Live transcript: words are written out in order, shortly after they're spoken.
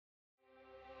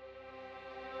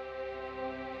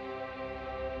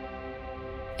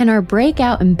In our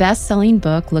breakout and best-selling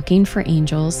book, Looking for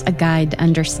Angels, A Guide to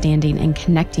Understanding and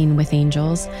Connecting with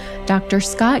Angels, Dr.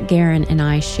 Scott Guerin and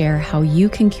I share how you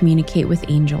can communicate with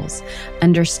angels,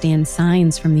 understand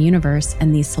signs from the universe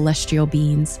and these celestial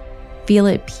beings, feel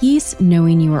at peace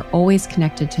knowing you are always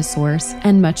connected to Source,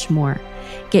 and much more.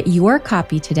 Get your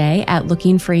copy today at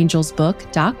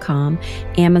lookingforangelsbook.com,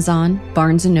 Amazon,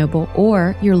 Barnes & Noble,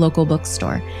 or your local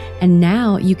bookstore. And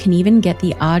now you can even get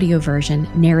the audio version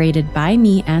narrated by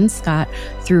me and Scott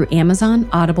through Amazon,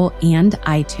 Audible, and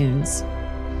iTunes.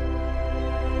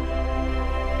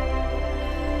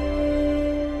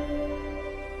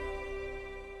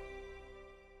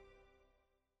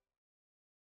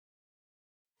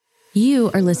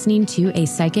 You are listening to A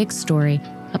Psychic Story,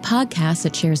 a podcast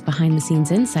that shares behind-the-scenes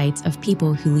insights of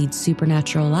people who lead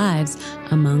supernatural lives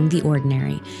among the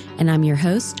ordinary. And I'm your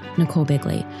host, Nicole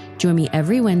Bigley. Join me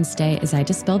every Wednesday as I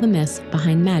dispel the myths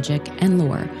behind magic and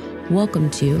lore. Welcome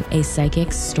to A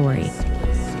Psychic Story.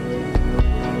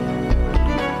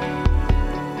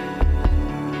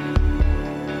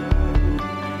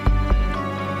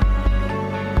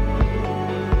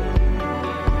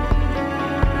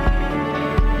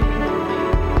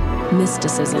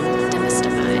 Mysticism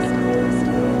Demystified.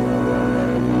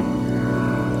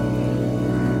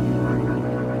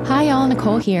 Hi, y'all.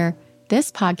 Nicole here.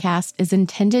 This podcast is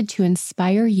intended to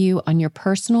inspire you on your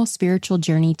personal spiritual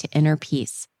journey to inner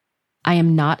peace. I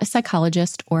am not a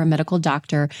psychologist or a medical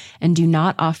doctor and do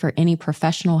not offer any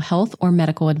professional health or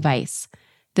medical advice.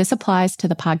 This applies to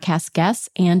the podcast guests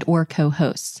and or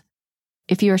co-hosts.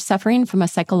 If you are suffering from a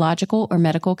psychological or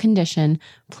medical condition,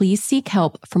 please seek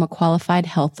help from a qualified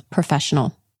health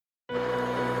professional.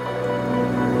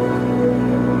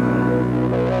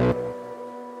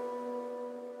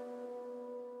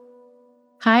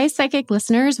 Hi, psychic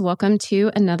listeners. Welcome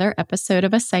to another episode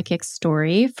of A Psychic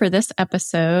Story. For this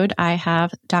episode, I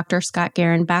have Dr. Scott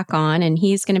Guerin back on, and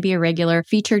he's going to be a regular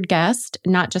featured guest,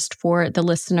 not just for the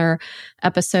listener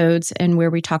episodes and where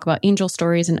we talk about angel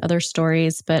stories and other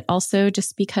stories, but also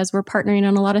just because we're partnering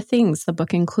on a lot of things, the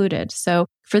book included. So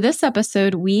for this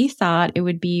episode, we thought it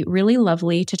would be really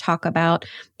lovely to talk about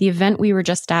the event we were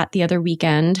just at the other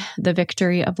weekend, the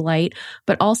Victory of Light,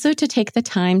 but also to take the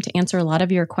time to answer a lot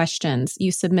of your questions.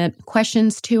 You submit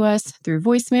questions to us through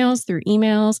voicemails, through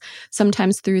emails,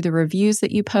 sometimes through the reviews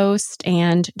that you post,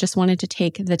 and just wanted to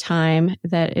take the time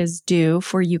that is due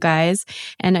for you guys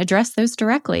and address those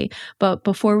directly. But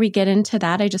before we get into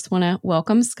that, I just want to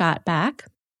welcome Scott back.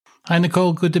 Hi,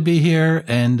 Nicole. Good to be here,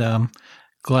 and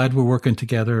glad we're working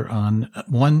together on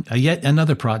yet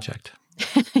another project.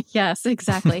 Yes,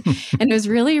 exactly. And it was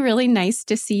really, really nice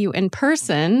to see you in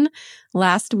person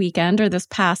last weekend or this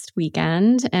past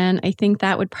weekend. And I think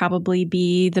that would probably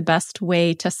be the best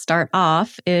way to start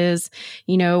off is,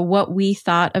 what we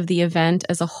thought of the event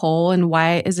as a whole and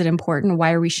why is it important?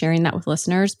 Why are we sharing that with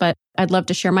listeners? But I'd love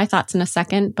to share my thoughts in a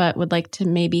second, but would like to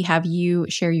maybe have you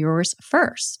share yours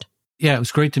first. Yeah, it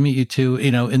was great to meet you too.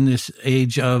 In this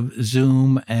age of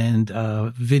Zoom and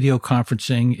video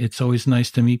conferencing, it's always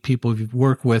nice to meet people you've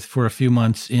worked with for a few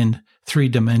months in 3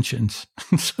 dimensions.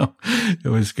 So it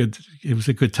was good. It was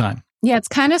a good time. Yeah, it's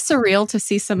kind of surreal to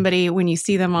see somebody when you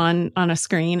see them on a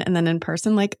screen and then in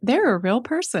person, like they're a real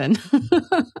person.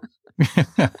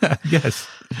 Yes.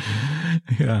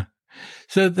 Yeah.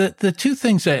 So the 2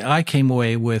 things that I came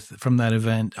away with from that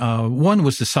event, one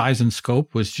was the size and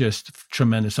scope was just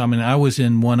tremendous. I mean, I was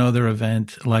in one other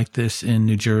event like this in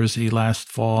New Jersey last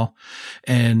fall,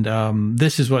 and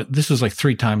this was like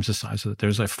 3 times the size of it.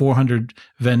 There's like 400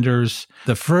 vendors.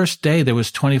 The first day there was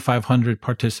 2,500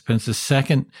 participants. The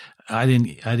second, I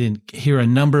didn't hear a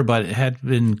number, but it had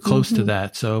been close to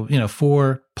that. So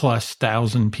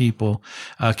 4,000+ people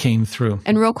came through.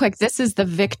 And real quick, this is the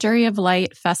Victory of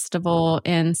Light Festival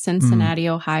in Cincinnati,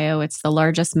 Ohio. It's the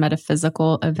largest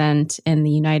metaphysical event in the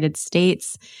United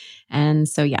States. And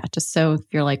so, yeah, just so if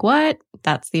you're like, what?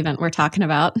 That's the event we're talking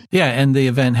about. Yeah, and the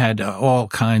event had all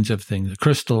kinds of things: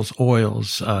 crystals,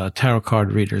 oils, tarot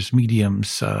card readers,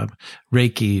 mediums,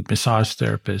 Reiki, massage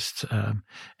therapists,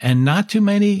 and not too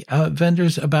many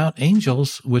vendors about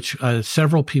angels, which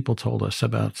several people told us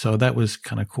about. So that was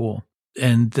kind of cool.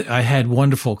 And I had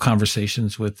wonderful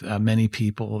conversations with many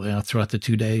people throughout the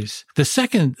 2 days. The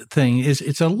second thing is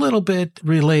it's a little bit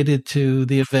related to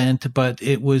the event, but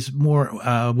it was more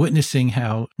witnessing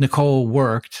how Nicole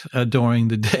worked during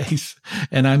the days.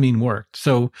 And I mean worked.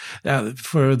 So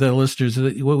for the listeners,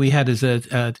 what we had is a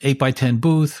 8x10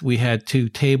 booth. We had 2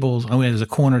 tables. We had a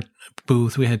corner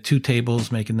booth. We had 2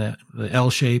 tables making the L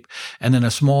shape, and then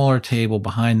a smaller table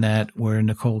behind that where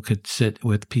Nicole could sit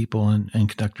with people and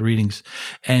conduct readings.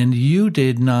 And you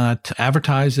did not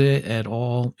advertise it at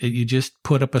all. You just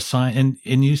put up a sign, and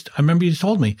I remember you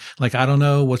told me, like, I don't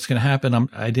know what's going to happen.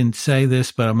 I didn't say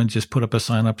this, but I'm going to just put up a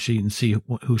sign up sheet and see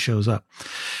who shows up.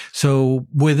 So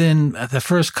within the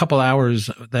first couple hours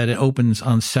that it opens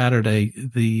on Saturday,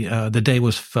 the day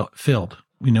was filled,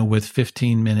 with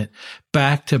 15-minute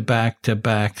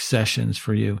back-to-back sessions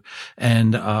for you.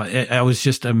 And it was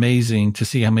just amazing to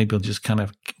see how many people just kind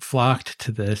of flocked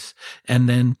to this. And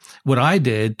then what I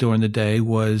did during the day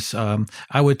was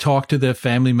I would talk to the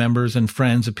family members and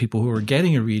friends of people who were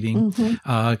getting a reading,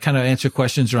 kind of answer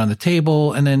questions around the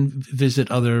table, and then visit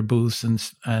other booths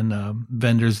and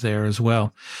vendors there as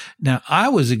well. Now, I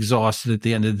was exhausted at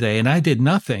the end of the day, and I did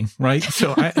nothing, right?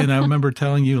 So I remember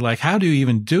telling you, like, how do you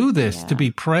even do this to be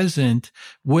present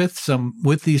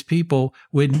with these people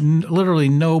with literally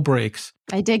no breaks?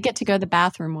 I did get to go to the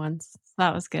bathroom once.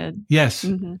 That was good. Yes.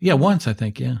 Yeah. Once, I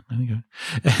think. Yeah.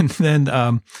 And then,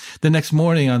 the next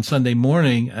morning, on Sunday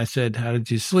morning, I said, how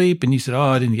did you sleep? And you said,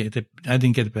 I didn't get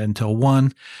to bed until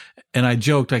 1. And I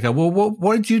joked, I go, well,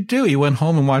 what did you do? You went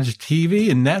home and watched TV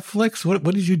and Netflix? What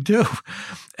did you do?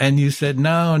 And you said,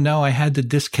 no, I had to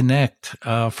disconnect,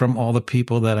 from all the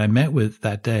people that I met with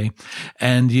that day.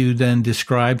 And you then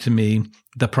described to me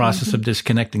the process of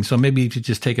disconnecting. So maybe you could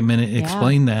just take a minute and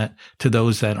explain that to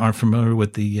those that aren't familiar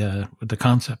with the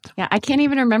concept. Yeah. I can't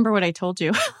even remember what I told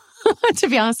you. To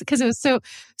be honest, because it was so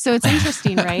it's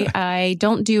interesting, right? I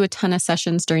don't do a ton of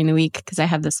sessions during the week because I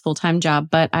have this full-time job,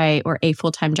 or a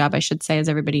full-time job, I should say, as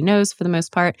everybody knows, for the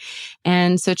most part.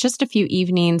 And so it's just a few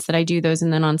evenings that I do those,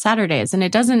 and then on Saturdays. And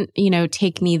it doesn't,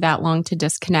 take me that long to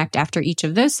disconnect after each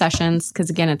of those sessions,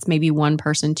 because again, it's maybe 1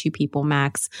 person, 2 people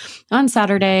max. On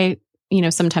Saturday,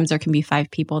 sometimes there can be 5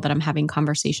 people that I'm having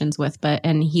conversations with,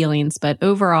 and healings, but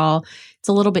overall it's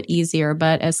a little bit easier.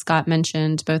 But as Scott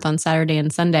mentioned, both on Saturday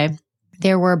and Sunday,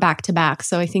 there were back-to-back.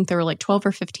 So I think there were like 12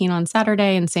 or 15 on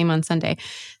Saturday and same on Sunday.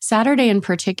 Saturday in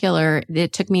particular,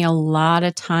 it took me a lot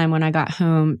of time when I got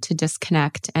home to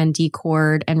disconnect and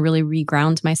decord and really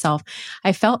reground myself.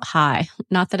 I felt high.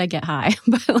 Not that I get high,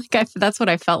 but that's what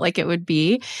I felt like it would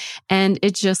be. And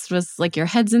it just was like your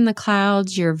head's in the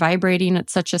clouds, you're vibrating at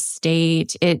such a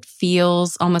state. It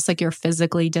feels almost like you're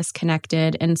physically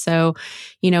disconnected. And so,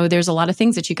 there's a lot of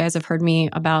things that you guys have heard me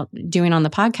about doing on the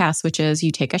podcast, which is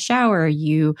you take a shower,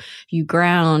 you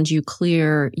ground, you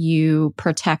clear, you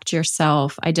protect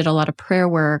yourself. I did a lot of prayer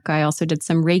work. I also did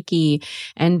some Reiki.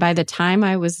 And by the time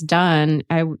I was done,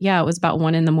 it was about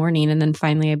 1 a.m. and then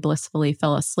finally I blissfully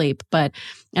fell asleep. And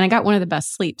I got one of the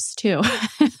best sleeps too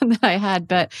that I had,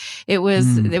 but it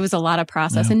was a lot of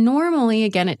process. Yeah. And normally,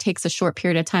 again, it takes a short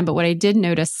period of time. But what I did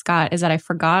notice, Scott, is that I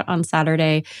forgot on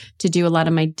Saturday to do a lot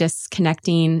of my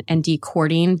disconnecting and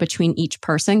decording between each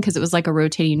person, because it was like a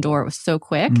rotating door. It was so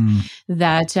quick.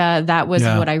 That was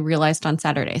what I realized on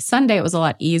Saturday. Sunday, it was a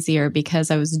lot easier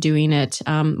because I was doing it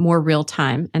more real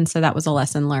time. And so that was a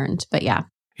lesson learned. But yeah.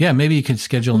 Yeah, maybe you could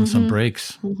schedule in some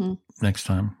breaks next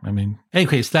time. I mean,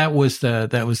 anyways, that was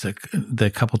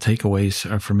the couple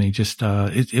takeaways for me. Just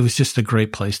it was just a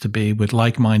great place to be with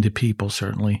like-minded people,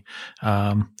 certainly.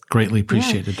 Greatly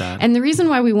appreciated that. And the reason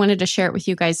why we wanted to share it with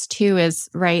you guys too is,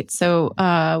 right,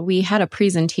 so we had a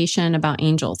presentation about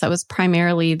angels. That was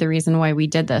primarily the reason why we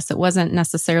did this. It wasn't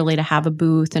necessarily to have a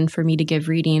booth and for me to give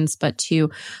readings, but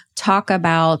to talk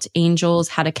about angels,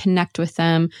 how to connect with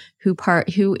them,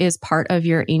 who is part of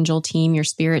your angel team, your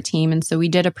spirit team. And so we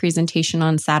did a presentation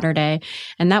on Saturday,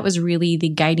 and that was really the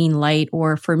guiding light,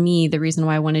 or for me, the reason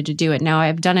why I wanted to do it. Now,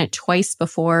 I've done it twice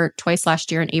before, twice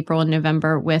last year in April and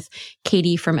November with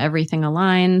Katie from Everything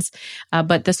Aligns,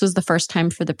 but this was the first time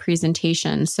for the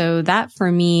presentation. So that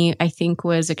for me, I think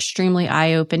was extremely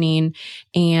eye-opening,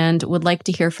 and would like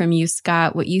to hear from you,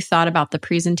 Scott, what you thought about the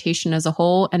presentation as a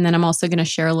whole. And then I'm also going to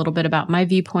share a little bit about my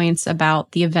viewpoints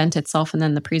about the event itself and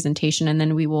then the presentation, and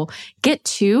then we will get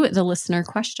to the listener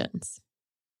questions.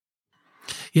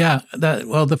 Yeah,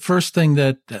 the first thing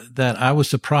that I was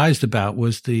surprised about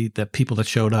was the people that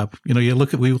showed up.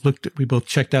 We both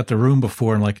checked out the room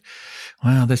before and like,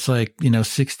 wow, that's like,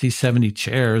 60, 70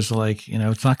 chairs. Like,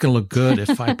 it's not going to look good if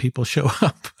 5 people show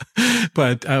up.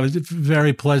 But I was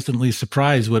very pleasantly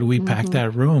surprised when we packed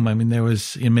that room. I mean, there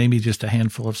was maybe just a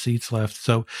handful of seats left.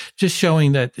 So just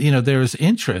showing that, there's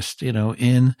interest,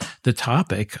 in the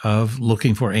topic of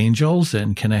looking for angels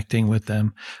and connecting with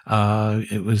them.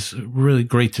 It was really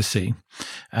great to see.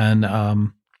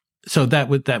 And, So that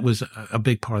was a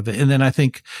big part of it. And then I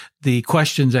think the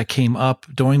questions that came up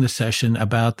during the session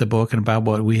about the book and about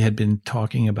what we had been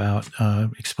talking about,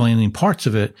 explaining parts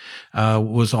of it,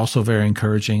 was also very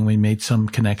encouraging. We made some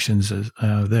connections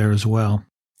there as well.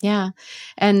 Yeah.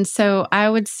 And so I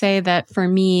would say that for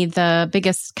me, the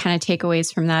biggest kind of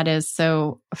takeaways from that is,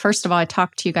 so first of all, I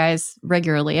talk to you guys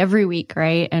regularly every week,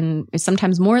 right? And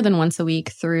sometimes more than once a week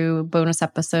through bonus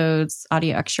episodes,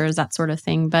 audio extras, that sort of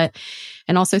thing.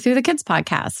 And also through the kids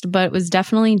podcast. But it was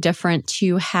definitely different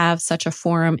to have such a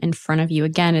forum in front of you.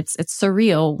 Again, it's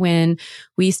surreal when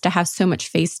we used to have so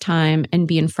much FaceTime and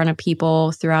be in front of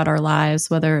people throughout our lives,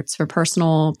 whether it's for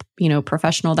personal,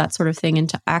 professional, that sort of thing, and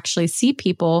to actually see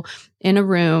people in a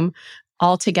room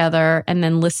all together and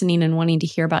then listening and wanting to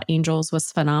hear about angels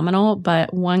was phenomenal.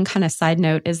 But one kind of side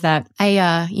note is that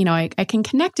I can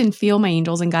connect and feel my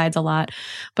angels and guides a lot.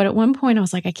 But at one point I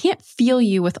was like, I can't feel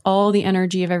you with all the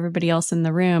energy of everybody else in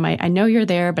the room. I know you're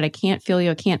there, but I can't feel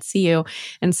you. I can't see you.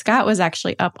 And Scott was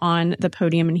actually up on the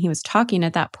podium and he was talking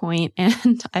at that point,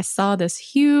 and I saw this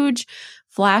huge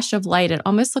flash of light. It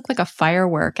almost looked like a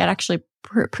firework. It actually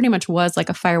pretty much was like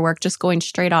a firework just going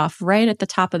straight off right at the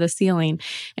top of the ceiling.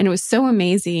 And it was so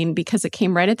amazing because it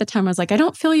came right at the time. I was like, I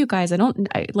don't feel you guys.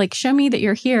 Show me that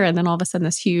you're here. And then all of a sudden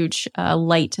this huge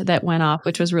light that went off,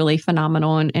 which was really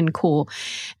phenomenal and cool.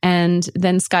 And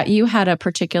then Scott, you had a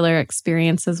particular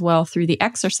experience as well through the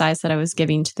exercise that I was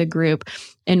giving to the group,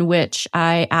 in which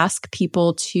I ask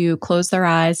people to close their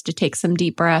eyes, to take some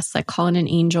deep breaths. I call in an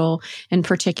angel in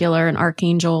particular, an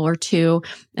archangel or two.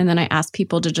 And then I ask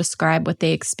people to describe what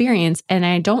they experience. And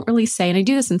I don't really say, and I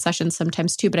do this in sessions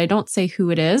sometimes too, but I don't say who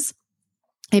it is.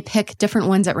 I pick different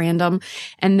ones at random.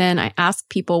 And then I ask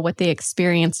people what they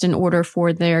experienced in order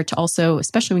for there to also,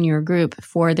 especially when you're a group,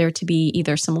 for there to be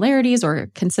either similarities or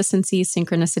consistencies,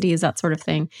 synchronicities, that sort of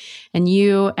thing. And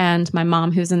you and my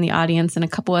mom, who's in the audience, and a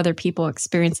couple other people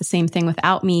experienced the same thing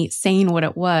without me saying what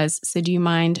it was. So do you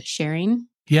mind sharing?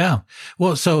 Yeah.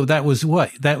 Well, so that was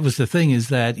the thing, is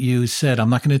that you said, I'm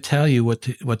not going to tell you what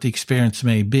the experience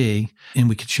may be, and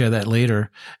we could share that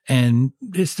later. And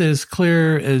it's as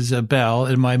clear as a bell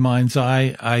in my mind's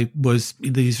eye.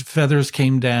 These feathers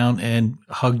came down and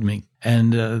hugged me.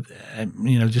 And,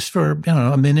 just for,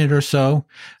 a minute or so.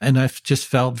 And I just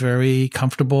felt very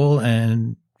comfortable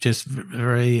and just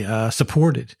very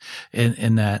supported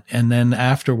in that. And then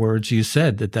afterwards, you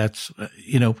said that's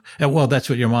that's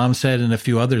what your mom said, and a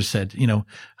few others said,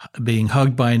 being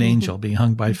hugged by an angel, being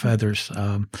hung by feathers.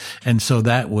 And so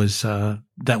it was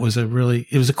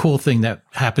a cool thing that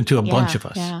happened to a bunch of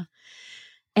us. Yeah.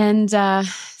 And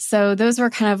so those were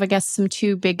kind of, I guess, some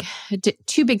two big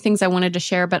things I wanted to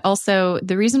share. But also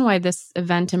the reason why this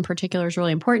event in particular is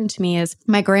really important to me is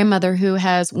my grandmother,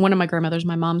 one of my grandmothers,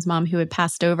 my mom's mom, who had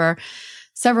passed over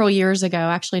several years ago.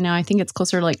 Actually, now I think it's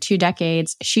closer to like 2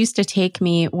 decades. She used to take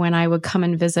me when I would come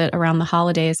and visit around the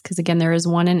holidays, because again, there is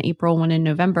one in April, one in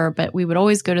November, but we would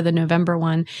always go to the November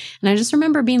one. And I just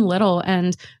remember being little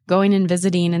and going and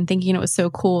visiting and thinking it was so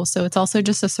cool. So it's also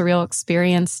just a surreal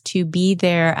experience to be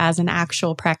there as an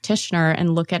actual practitioner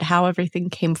and look at how everything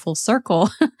came full circle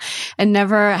and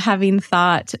never having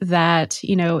thought that,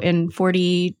 in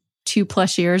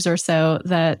 42+ years or so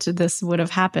that this would have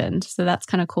happened. So that's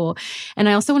kind of cool. And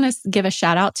I also want to give a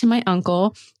shout out to my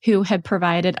uncle, who had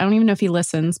provided, I don't even know if he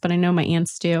listens, but I know my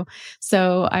aunts do.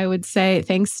 So I would say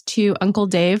thanks to Uncle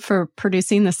Dave for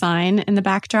producing the sign in the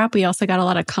backdrop. We also got a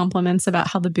lot of compliments about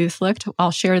how the booth looked.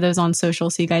 I'll share those on social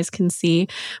so you guys can see,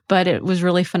 but it was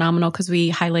really phenomenal because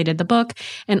we highlighted the book.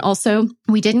 And also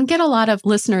we didn't get a lot of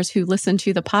listeners who listened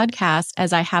to the podcast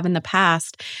as I have in the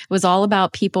past. It was all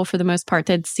about people, for the most part,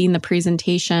 that had seen the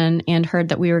presentation and heard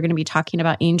that we were going to be talking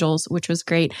about angels, which was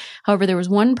great. However, there was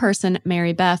one person,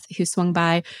 Mary Beth, who swung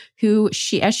by,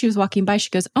 as she was walking by, she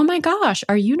goes, "Oh my gosh,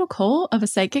 are you Nicole of A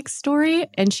Psychic Story?"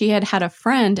 And she had a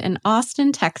friend in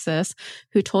Austin, Texas,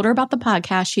 who told her about the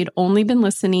podcast. She had only been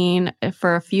listening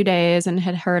for a few days and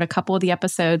had heard a couple of the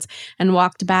episodes and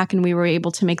walked back, and we were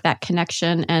able to make that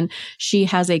connection. And she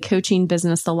has a coaching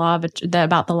business,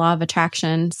 about the law of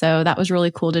attraction. So that was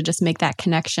really cool to just make that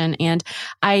connection. And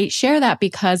I share that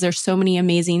because there's so many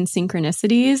amazing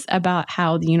synchronicities about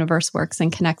how the universe works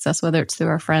and connects us, whether it's through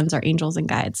our friends, our angels, and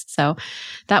guides. So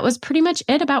that was pretty much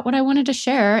it about what I wanted to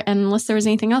share. And unless there was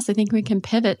anything else, I think we can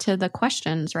pivot to the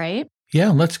questions, right? Yeah,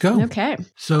 let's go. Okay.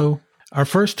 So our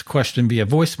first question via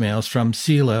voicemail is from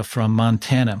Sela from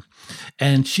Montana.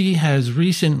 And she has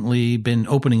recently been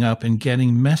opening up and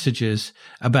getting messages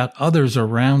about others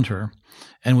around her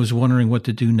and was wondering what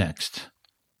to do next.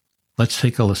 Let's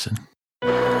take a listen.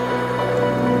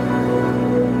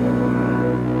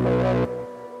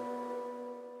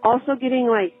 Also getting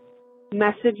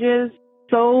messages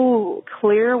so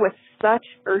clear with such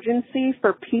urgency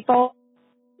for people,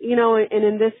 you know, and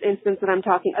in this instance that I'm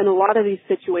talking, in a lot of these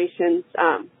situations,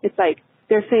 it's like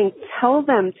they're saying, tell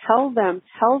them,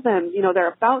 you know,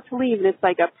 they're about to leave, and it's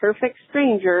like a perfect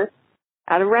stranger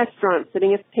at a restaurant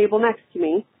sitting at the table next to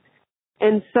me.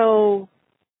 And so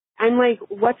I'm like,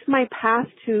 what's my path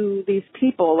to these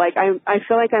people? Like, I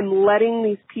feel like I'm letting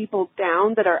these people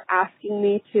down that are asking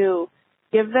me to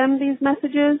give them these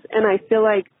messages. And I feel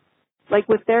like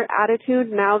with their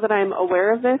attitude, now that I'm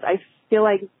aware of this, I feel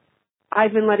like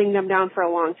I've been letting them down for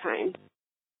a long time.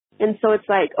 And so it's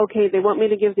like, okay, they want me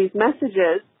to give these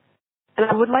messages, and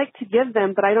I would like to give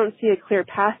them, but I don't see a clear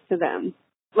path to them.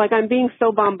 Like, I'm being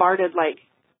so bombarded, like,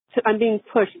 I'm being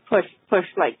pushed,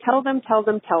 like, tell them.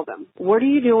 What are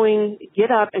you doing?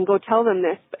 Get up and go tell them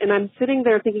this. And I'm sitting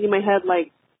there thinking in my head,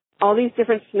 like, all these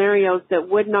different scenarios that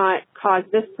would not cause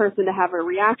this person to have a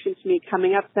reaction to me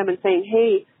coming up to them and saying,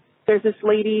 hey, there's this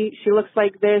lady, she looks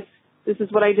like this. This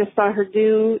is what I just saw her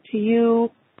do to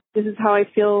you. This is how I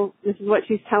feel. This is what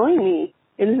she's telling me.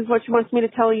 And this is what she wants me to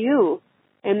tell you.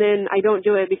 And then I don't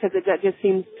do it because that just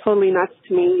seems totally nuts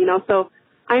to me, you know. So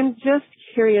I'm just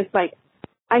curious, like,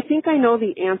 I think I know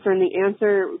the answer, and the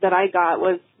answer that I got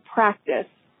was practice,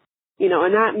 you know,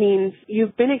 and that means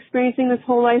you've been experiencing this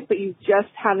whole life, but you just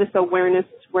have this awareness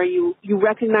where you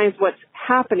recognize what's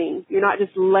happening. You're not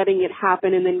just letting it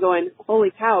happen and then going,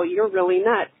 holy cow, you're really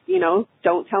nuts, you know,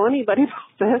 don't tell anybody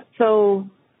about this. So,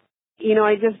 you know,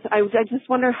 I just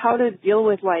wonder how to deal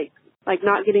with like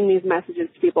not getting these messages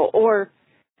to people or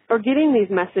getting these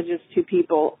messages to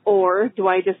people, or do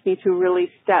I just need to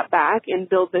really step back and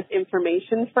build this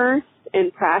information first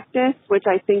and practice, which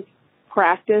I think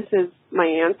practice is my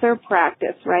answer.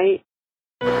 Practice, right?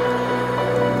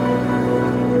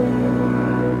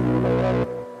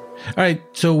 All right.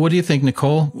 So what do you think,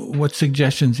 Nicole? What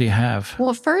suggestions do you have?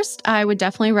 Well, first, I would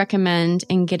definitely recommend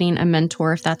in getting a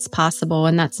mentor if that's possible.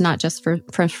 And that's not just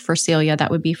for Celia.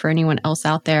 That would be for anyone else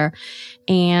out there.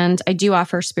 And I do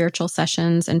offer spiritual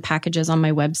sessions and packages on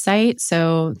my website.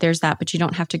 So there's that, but you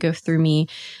don't have to go through me.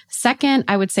 Second,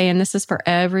 I would say, and this is for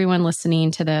everyone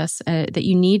listening to this, that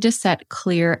you need to set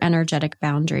clear energetic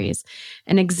boundaries.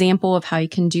 An example of how you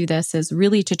can do this is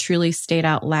really to truly state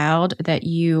out loud that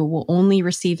you will only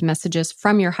receive messages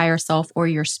from your higher self or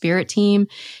your spirit team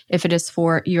if it is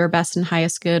for your best and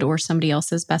highest good or somebody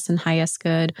else's best and highest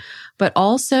good, but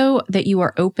also that you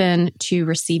are open to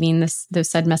receiving those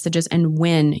said messages and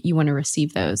when you want to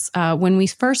receive those. When we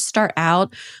first start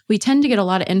out, we tend to get a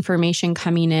lot of information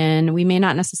coming in. We may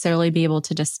not necessarily be able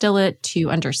to distill it, to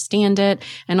understand it,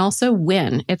 and also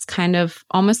when. It's kind of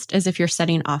almost as if you're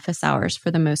setting office hours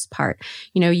for the most part.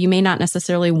 You know, you may not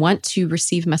necessarily want to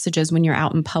receive messages when you're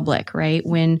out in public, right?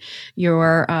 When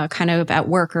you're kind of at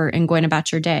work and going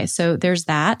about your day. So there's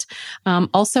that.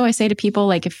 Also, I say to people,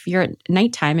 like if you're at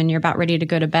nighttime and you're about ready to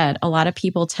go to bed, a lot of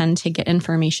people tend to get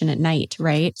information at night,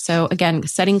 right? So again,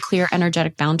 setting clear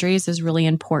energetic boundaries is really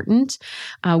important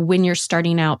when you're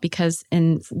starting out, because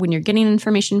when you're getting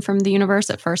information from the universe,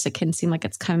 at first it can seem like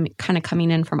it's kind of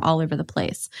coming in from all over the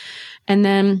place. And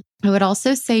then I would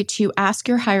also say to ask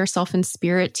your higher self and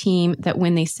spirit team that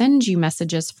when they send you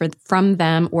messages from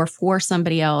them or for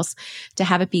somebody else, to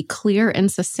have it be clear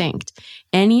and succinct.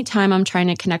 Anytime I'm trying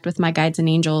to connect with my guides and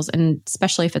angels, and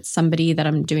especially if it's somebody that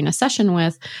I'm doing a session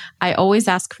with, I always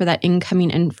ask for that incoming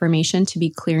information to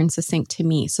be clear and succinct to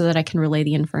me so that I can relay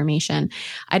the information.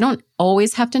 I don't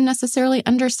always have to necessarily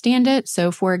understand it.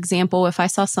 So for example, if I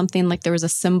saw something like there was a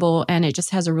symbol and it just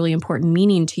has a really important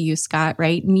meaning to you, Scott,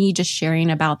 right? Me just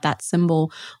sharing about that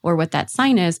symbol or what that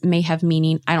sign is may have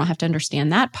meaning. I don't have to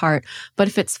understand that part. But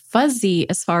if it's fuzzy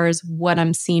as far as what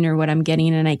I'm seeing or what I'm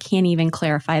getting, and I can't even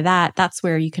clarify that, that's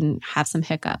where you can have some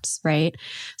hiccups, right?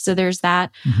 So there's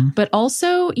that. Mm-hmm. But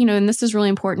also, you know, and this is really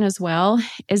important as well,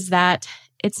 is that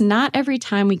it's not every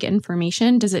time we get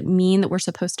information does it mean that we're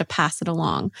supposed to pass it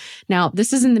along. Now,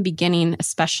 this is in the beginning,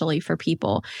 especially for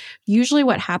people. Usually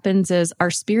what happens is our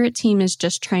spirit team is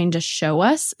just trying to show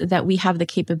us that we have the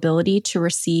capability to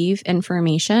receive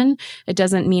information. It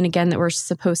doesn't mean, again, that we're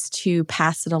supposed to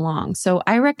pass it along. So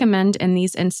I recommend in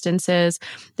these instances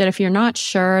that if you're not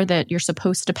sure that you're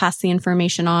supposed to pass the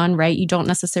information on, right, you don't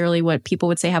necessarily, what people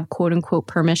would say, have quote unquote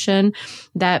permission,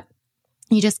 that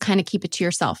you just kind of keep it to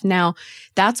yourself. Now,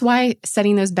 that's why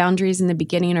setting those boundaries in the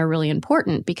beginning are really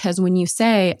important, because when you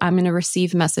say, I'm going to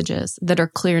receive messages that are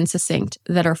clear and succinct,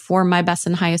 that are for my best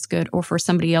and highest good or for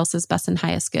somebody else's best and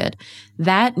highest good,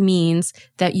 that means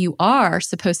that you are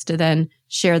supposed to then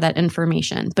share that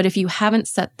information. But if you haven't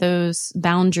set those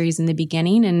boundaries in the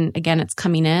beginning, and again, it's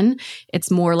coming in,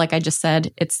 it's more like I just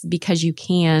said, it's because you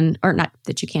can, or not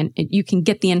that you can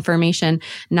get the information,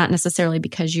 not necessarily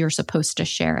because you're supposed to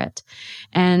share it.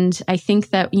 And I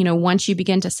think that, once you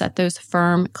begin to set those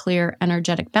firm, clear,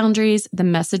 energetic boundaries, the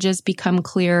messages become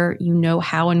clear, you know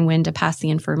how and when to pass the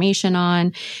information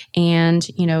on. And,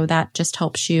 that just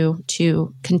helps you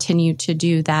to continue to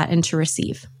do that and to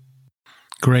receive.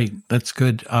 Great. That's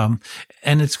good.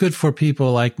 And it's good for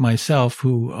people like myself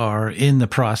who are in the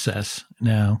process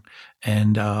now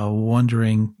and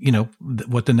wondering,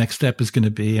 what the next step is going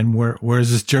to be and where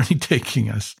is this journey taking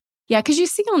us? Yeah, because you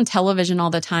see on television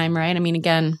all the time, right? I mean,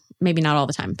 again, maybe not all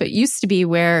the time, but it used to be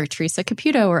where Teresa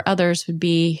Caputo or others would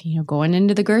be, going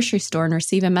into the grocery store and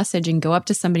receive a message and go up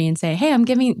to somebody and say, hey, I'm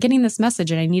getting this message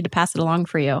and I need to pass it along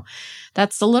for you.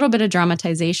 That's a little bit of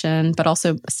dramatization, but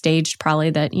also staged probably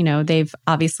that, they've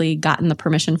obviously gotten the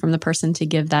permission from the person to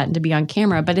give that and to be on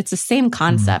camera, but it's the same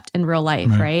concept in real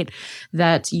life, right?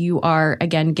 That you are,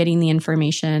 again, getting the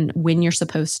information when you're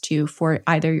supposed to for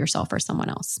either yourself or someone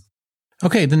else.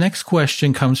 Okay, the next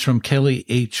question comes from Kelly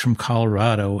H. from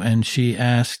Colorado, and she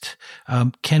asked,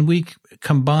 can we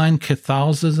combine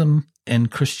Catholicism and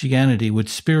Christianity with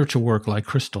spiritual work like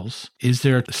crystals? Is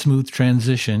there a smooth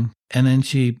transition? And then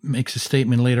she makes a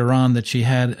statement later on that she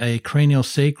had a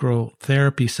craniosacral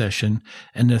therapy session,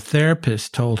 and the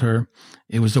therapist told her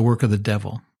it was the work of the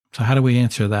devil. So how do we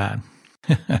answer that?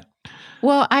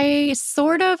 Well, I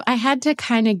had to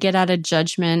kind of get out of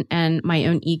judgment and my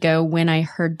own ego when I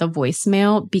heard the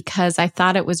voicemail, because I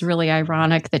thought it was really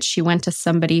ironic that she went to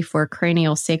somebody for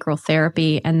craniosacral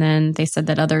therapy and then they said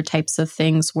that other types of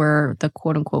things were the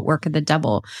quote unquote work of the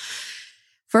devil.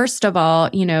 First of all,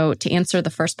 to answer the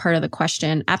first part of the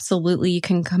question, absolutely, you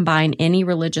can combine any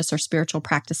religious or spiritual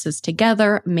practices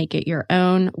together, make it your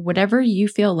own. Whatever you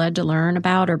feel led to learn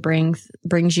about or brings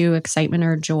you excitement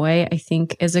or joy, I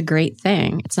think is a great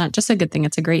thing. It's not just a good thing,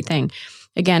 it's a great thing.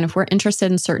 Again, if we're interested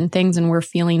in certain things and we're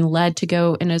feeling led to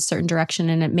go in a certain direction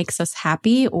and it makes us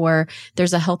happy, or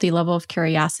there's a healthy level of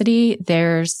curiosity,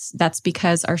 that's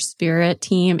because our spirit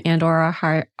team and or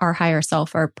our higher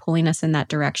self are pulling us in that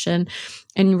direction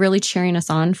and really cheering us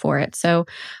on for it. So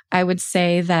I would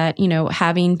say that,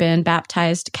 having been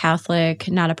baptized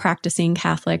Catholic, not a practicing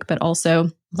Catholic, but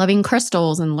also loving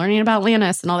crystals and learning about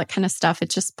Atlantis and all that kind of stuff,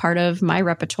 it's just part of my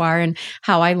repertoire and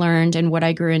how I learned and what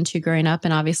I grew into growing up.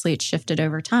 And obviously it shifted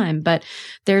over time, but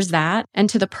there's that. And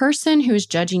to the person who is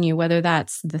judging you, whether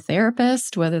that's the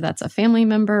therapist, whether that's a family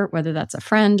member, whether that's a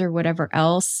friend or whatever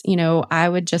else, I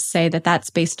would just say that that's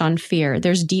based on fear.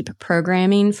 There's deep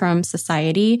programming from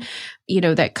society,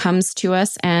 that comes to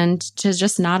us, and to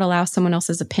just not allow someone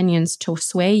else's opinions to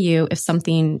sway you if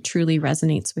something truly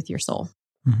resonates with your soul.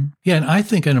 Mm-hmm. Yeah, and I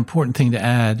think an important thing to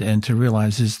add and to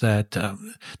realize is that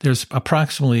there's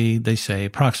approximately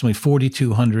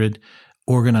 4,200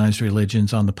 organized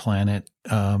religions on the planet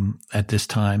at this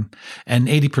time, and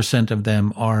 80% of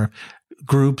them are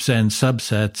groups and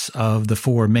subsets of the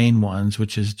four main ones,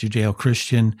 which is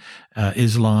Judeo-Christian,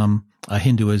 Islam,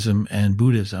 Hinduism, and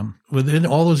Buddhism. Within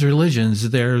all those religions,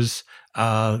 there's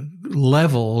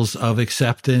levels of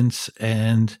acceptance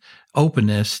and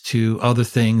openness to other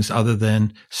things other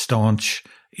than staunch,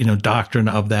 doctrine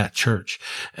of that church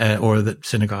or the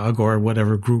synagogue or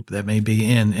whatever group that may be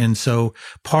in. And so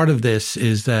part of this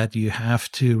is that you have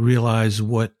to realize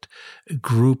what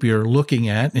group you're looking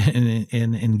at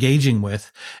and engaging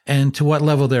with, and to what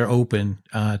level they're open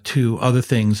to other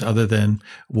things other than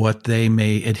what they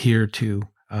may adhere to,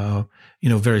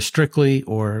 very strictly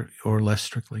or less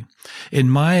strictly. In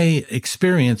my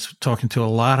experience, talking to a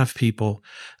lot of people,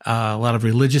 a lot of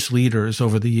religious leaders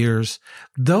over the years,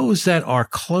 those that are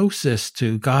closest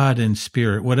to God and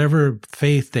spirit, whatever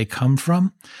faith they come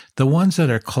from, the ones that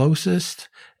are closest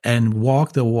and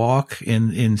walk the walk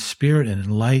in spirit and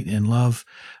in light and love,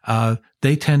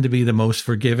 they tend to be the most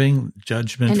forgiving,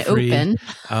 judgment-free, and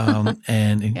open.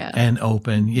 And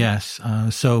open. Yes.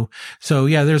 So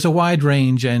yeah, there's a wide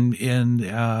range. And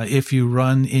if you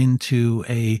run into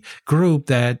a group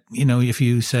that, if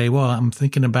you say, well, I'm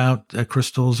thinking about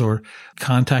crystals or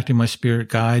contacting my spirit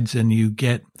guides, and you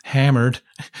get hammered,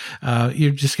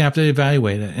 you're just going to have to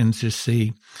evaluate it and just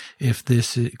see if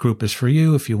this group is for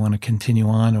you, if you want to continue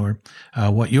on, or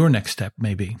what your next step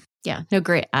may be. Yeah, no,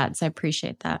 great ads. I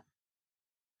appreciate that.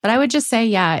 But I would just say,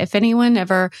 yeah, if anyone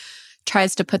ever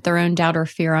tries to put their own doubt or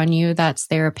fear on you, that's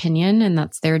their opinion and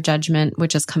that's their judgment,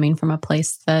 which is coming from a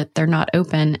place that they're not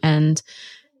open. And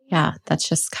yeah, that's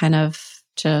just kind of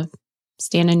to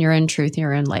stand in your own truth,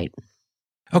 your own light.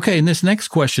 Okay, and this next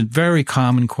question, very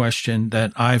common question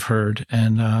that I've heard,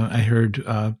 and I heard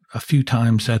a few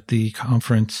times at the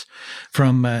conference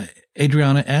from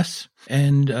Adriana S.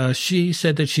 And she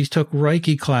said that she took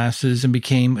Reiki classes and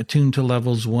became attuned to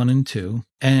levels 1 and 2.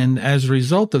 And as a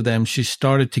result of them, she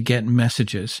started to get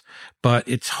messages. But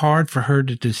it's hard for her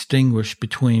to distinguish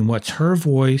between what's her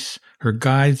voice, her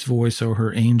guide's voice, or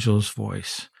her angel's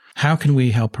voice. How can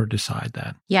we help her decide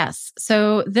that? Yes.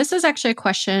 So this is actually a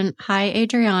question. Hi,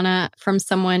 Adriana, from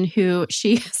someone who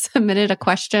she submitted a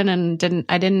question and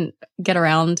I didn't get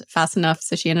around fast enough.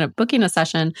 So she ended up booking a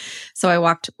session. So I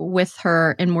walked with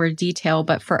her in more detail.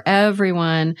 But for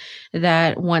everyone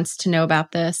that wants to know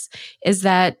about this, is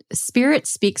that spirit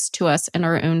speaks to us in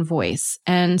our own voice.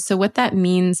 And so what that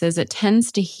means is it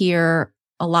tends to hear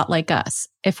a lot like us.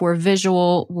 If we're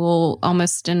visual,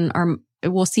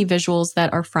 we'll see visuals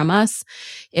that are from us.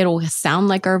 It'll sound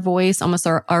like our voice, almost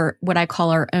our what I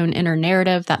call our own inner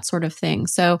narrative, that sort of thing.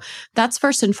 So that's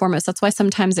first and foremost. That's why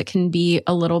sometimes it can be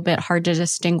a little bit hard to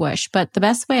distinguish. But the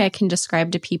best way I can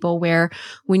describe to people where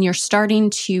when you're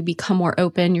starting to become more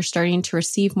open, you're starting to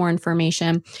receive more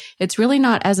information, it's really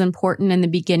not as important in the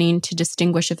beginning to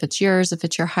distinguish if it's yours, if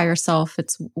it's your higher self,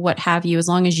 it's what have you, as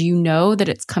long as you know that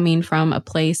it's coming from a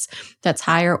place that's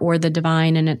higher or the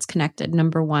divine and it's connected,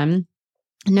 number one.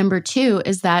 Number two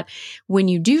is that when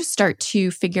you do start to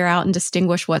figure out and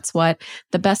distinguish what's what,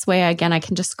 the best way, again, I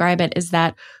can describe it is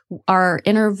that our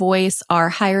inner voice, our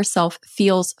higher self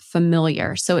feels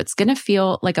familiar. So it's going to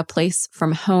feel like a place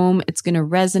from home. It's going to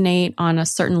resonate on a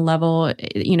certain level,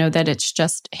 that it's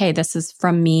just, hey, this is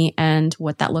from me and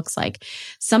what that looks like.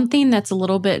 Something that's a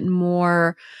little bit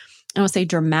more, I won't say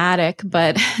dramatic,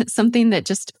 but something that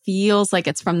just feels like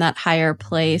it's from that higher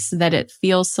place, that it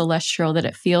feels celestial, that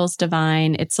it feels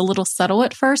divine. It's a little subtle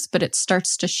at first, but it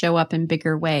starts to show up in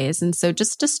bigger ways. And so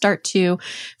just to start to,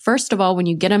 first of all, when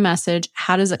you get a message,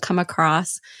 how does it come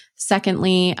across?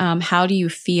 Secondly, how do you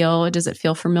feel? Does it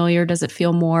feel familiar? Does it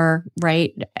feel more,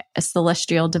 right,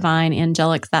 celestial, divine,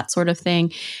 angelic, that sort of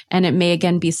thing? And it may,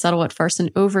 again, be subtle at first.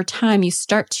 And over time, you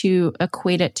start to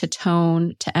equate it to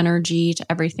tone, to energy, to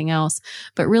everything else.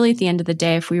 But really, at the end of the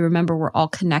day, if we remember we're all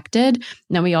connected,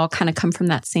 and we all kind of come from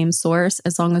that same source,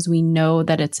 as long as we know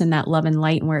that it's in that love and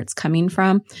light and where it's coming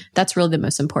from, that's really the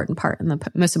most important part and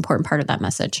the most important part of that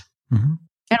message. Mm-hmm.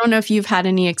 I don't know if you've had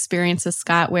any experiences,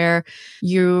 Scott, where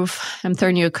I'm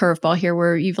throwing you a curveball here,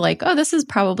 where you've like, oh, this is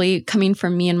probably coming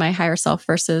from me and my higher self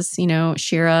versus,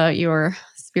 Shira, your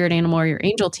spirit animal or your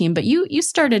angel team. But you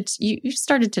started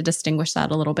to distinguish that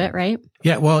a little bit, right?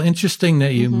 Yeah. Well, interesting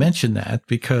that you mentioned that,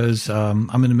 because I'm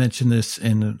going to mention this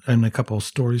in a couple of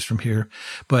stories from here.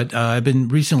 But I've been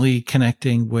recently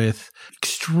connecting with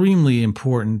extremely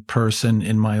important person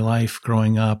in my life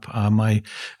growing up. My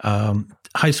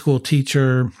high school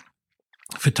teacher,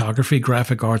 photography,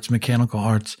 graphic arts, mechanical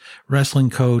arts, wrestling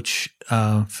coach,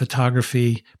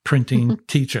 photography, printing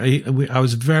teacher. I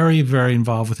was very, very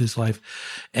involved with his life.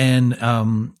 And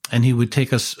he would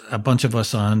take a bunch of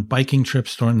us on biking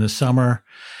trips during the summer.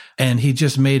 And he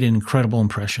just made an incredible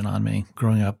impression on me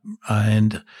growing up.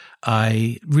 And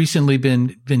I recently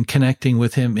been connecting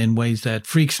with him in ways that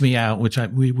freaks me out, which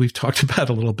we've talked about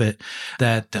a little bit,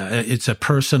 that it's a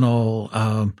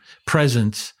personal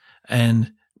presence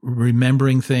and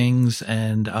remembering things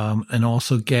and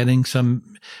also getting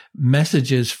some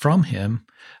messages from him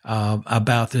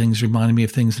about things, reminding me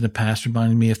of things in the past,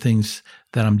 reminding me of things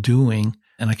that I'm doing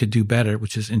and I could do better,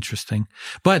 which is interesting.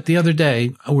 But the other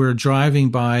day, we were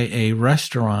driving by a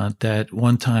restaurant that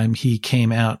one time he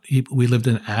came out. We live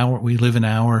an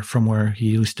hour from where he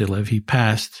used to live. He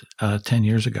passed 10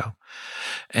 years ago,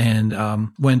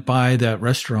 and went by that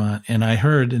restaurant. And I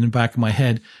heard in the back of my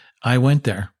head, I went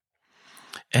there.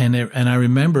 And I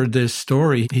remembered this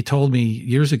story he told me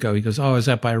years ago. He goes, oh, I was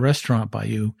at by a restaurant by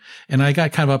you. And I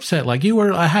got kind of upset. Like, you were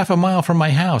a half a mile from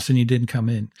my house and you didn't come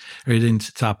in, or you didn't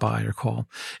stop by or call.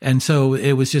 And so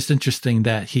it was just interesting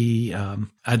that he,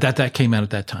 that came out at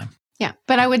that time. Yeah.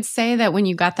 But I would say that when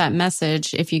you got that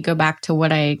message, if you go back to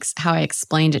how I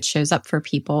explained it shows up for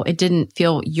people, it didn't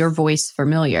feel your voice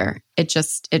familiar. It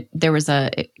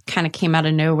kind of came out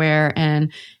of nowhere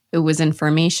and it was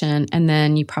information. And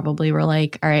then you probably were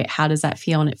like, all right, how does that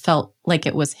feel? And it felt like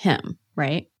it was him,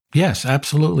 right? Yes,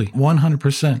 absolutely.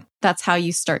 100%. That's how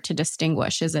you start to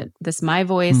distinguish. Is it this my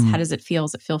voice? How does it feel?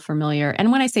 Does it feel familiar?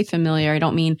 And when I say familiar, I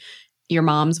don't mean your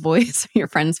mom's voice, your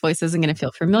friend's voice isn't going to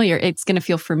feel familiar. It's going to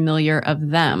feel familiar of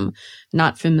them,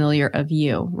 not familiar of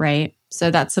you, right?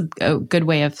 So that's a good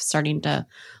way of starting to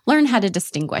learn how to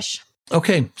distinguish.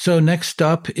 Okay, so next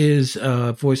up is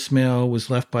a voicemail was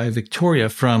left by Victoria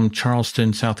from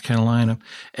Charleston, South Carolina.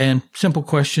 And simple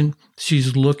question,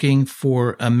 she's looking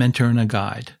for a mentor and a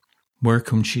guide. Where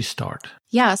can she start?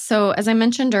 Yeah. So as I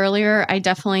mentioned earlier, I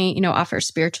definitely, offer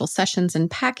spiritual sessions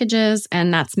and packages,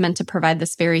 and that's meant to provide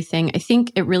this very thing. I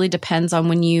think it really depends on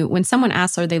when someone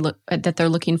asks that they're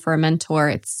looking for a mentor,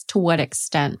 it's to what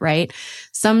extent, right?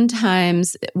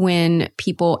 Sometimes when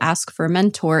people ask for a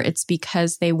mentor, it's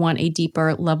because they want a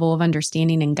deeper level of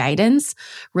understanding and guidance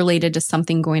related to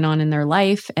something going on in their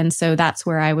life. And so that's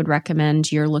where I would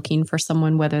recommend you're looking for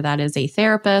someone, whether that is a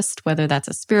therapist, whether that's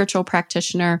a spiritual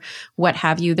practitioner, what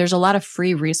have you. There's a lot of free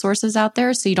resources out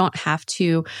there, so you don't have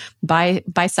to buy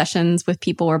sessions with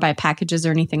people or buy packages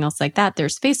or anything else like that.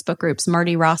 There's Facebook groups.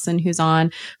 Marty Rawson, who's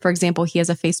on, for example, he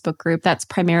has a Facebook group that's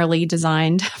primarily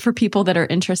designed for people that are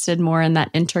interested more in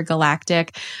that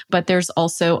intergalactic, but there's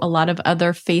also a lot of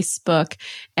other Facebook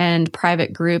and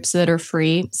private groups that are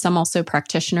free. Some also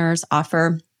practitioners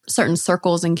offer certain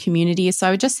circles and communities. So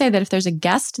I would just say that if there's a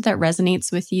guest that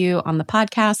resonates with you on the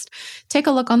podcast, take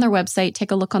a look on their website,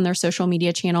 take a look on their social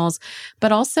media channels.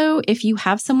 But also, if you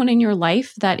have someone in your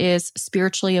life that is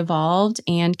spiritually evolved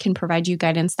and can provide you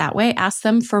guidance that way, ask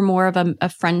them for more of a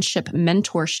friendship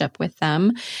mentorship with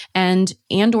them, and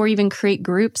or even create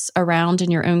groups around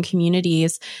in your own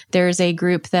communities. There's a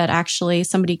group that actually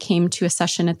somebody came to a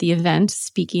session at the event.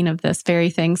 Speaking of this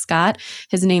very thing, Scott,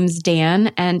 his name's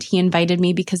Dan, and he invited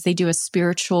me because they do a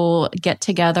spiritual get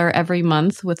together every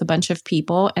month with a bunch of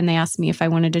people. And they asked me if I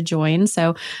wanted to join. So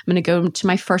I'm going to go to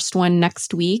my first one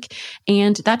next week.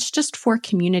 And that's just for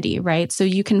community, right? So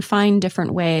you can find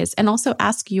different ways, and also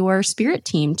ask your spirit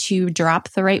team to drop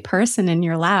the right person in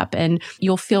your lap. And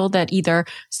you'll feel that either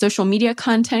social media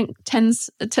content tends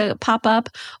to pop up,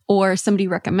 or somebody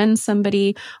recommends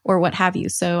somebody, or what have you.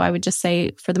 So I would just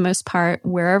say, for the most part,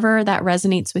 wherever that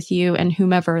resonates with you and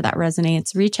whomever that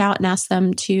resonates, reach out and ask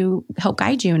them to help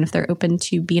guide you, and if they're open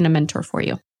to being a mentor for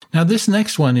you. Now, this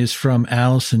next one is from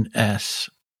Allison S.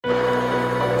 As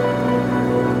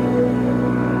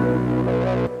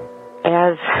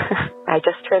I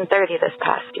just turned 30 this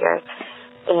past year,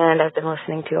 and I've been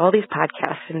listening to all these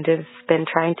podcasts and have been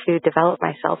trying to develop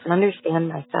myself and understand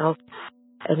myself.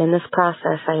 And in this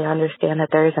process, I understand that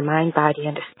there is a mind, body,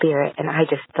 and a spirit, and I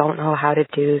just don't know how to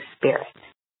do spirit.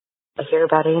 I hear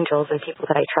about angels and people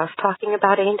that I trust talking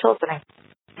about angels, and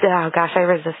I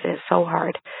resist it so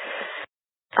hard.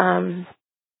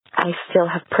 I still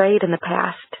have prayed in the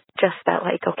past, just that,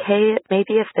 okay,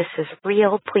 maybe if this is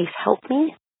real, please help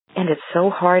me. And it's so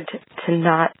hard to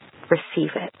not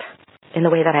receive it in the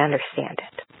way that I understand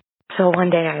it. So one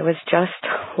day I was just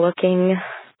looking,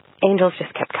 angels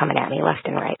just kept coming at me left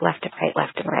and right, left and right,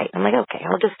 left and right. I'm like, okay,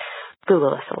 I'll just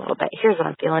Google this a little bit. Here's what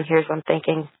I'm feeling, here's what I'm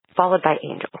thinking, followed by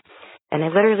angel. And I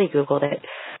literally Googled it,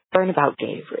 learned about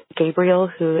Gabriel,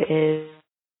 who is,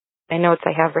 my notes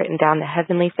I have written down, the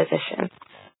heavenly physician.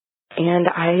 And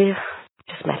I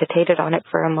just meditated on it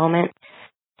for a moment,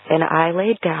 and I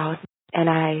laid down and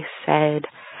I said,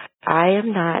 I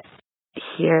am not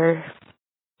here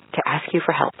to ask you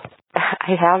for help.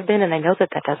 I have been, and I know that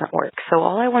doesn't work. So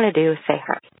all I want to do is say,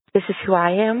 hi, this is who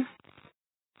I am,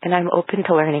 and I'm open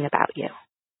to learning about you.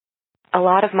 A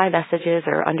lot of my messages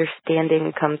or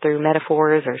understanding come through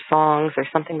metaphors or songs or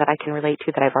something that I can relate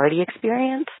to that I've already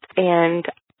experienced. And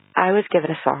I was given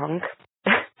a song.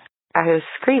 I was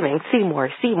screaming, see more,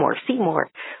 see more, see more.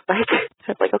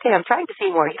 Like, okay, I'm trying to see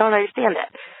more. You don't understand it.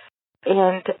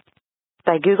 And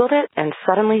I Googled it, and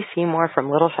suddenly See More from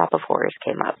Little Shop of Horrors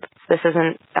came up. This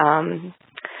isn't a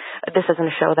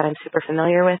show that I'm super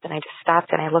familiar with, and I just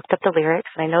stopped and I looked up the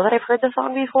lyrics. And I know that I've heard the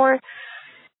song before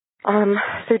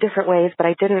through different ways, but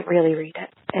I didn't really read it.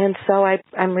 And so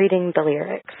I'm reading the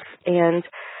lyrics, and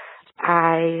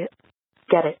I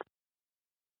get it.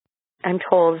 I'm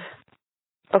told,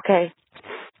 okay,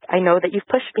 I know that you've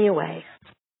pushed me away,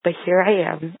 but here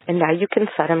I am, and now you can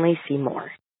suddenly see more.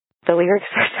 The lyrics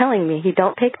are telling me he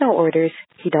don't take no orders,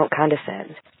 he don't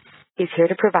condescend. He's here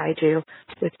to provide you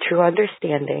with true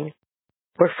understanding.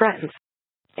 We're friends.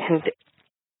 And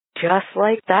just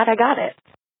like that, I got it.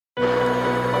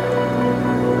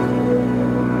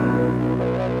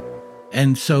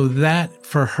 And so that,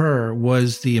 for her,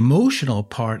 was the emotional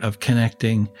part of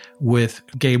connecting with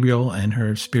Gabriel and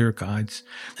her spirit guides.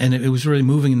 And it was really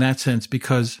moving in that sense,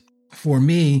 because for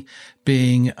me,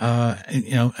 being,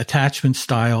 attachment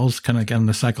styles, kind of on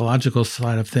the psychological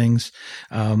side of things.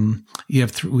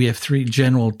 We have three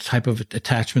general type of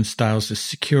attachment styles: the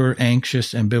secure,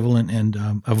 anxious, ambivalent, and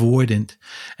avoidant.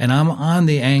 And I'm on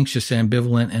the anxious,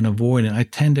 ambivalent, and avoidant. I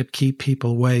tend to keep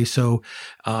people away. So,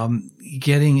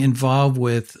 getting involved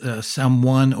with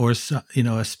someone or,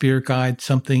 a spirit guide,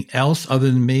 something else other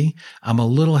than me, I'm a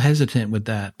little hesitant with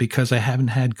that because I haven't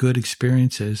had good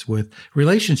experiences with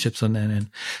relationships on that end.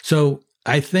 So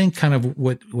I think kind of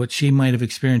what she might have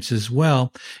experienced as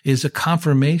well is a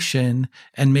confirmation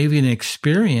and maybe an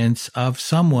experience of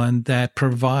someone that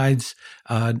provides,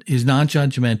 is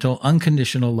non-judgmental,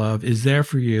 unconditional love, is there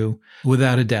for you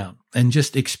without a doubt. And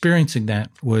just experiencing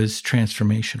that was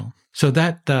transformational. So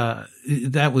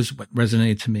that was what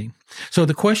resonated to me. So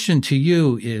the question to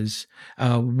you is,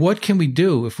 what can we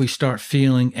do if we start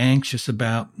feeling anxious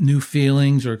about new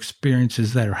feelings or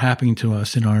experiences that are happening to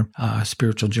us in our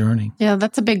spiritual journey? Yeah,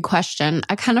 that's a big question.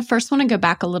 I kind of first want to go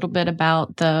back a little bit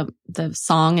about the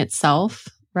song itself,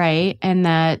 right? And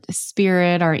that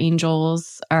spirit, our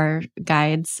angels, our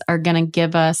guides are going to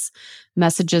give us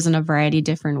messages in a variety of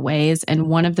different ways. And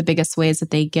one of the biggest ways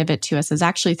that they give it to us is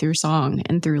actually through song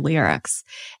and through lyrics.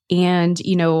 And,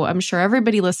 I'm sure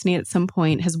everybody listening at some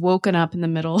point has woken up in the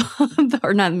middle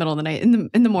or not in the middle of the night,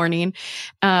 in the morning,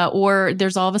 or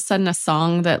there's all of a sudden a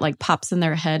song that like pops in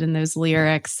their head in those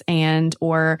lyrics. And,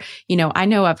 or, I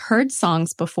know I've heard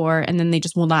songs before and then they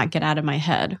just will not get out of my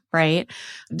head, right?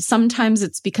 Sometimes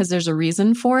it's because there's a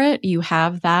reason for it. You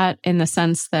have that in the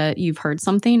sense that you've heard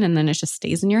something and then it just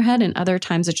stays in your head. And other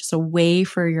times it's just a way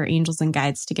for your angels and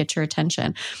guides to get your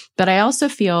attention. But I also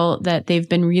feel that they've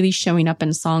been really showing up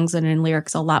in songs and in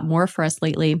lyrics a lot more for us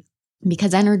lately,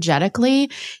 because energetically,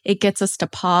 it gets us to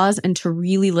pause and to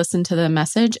really listen to the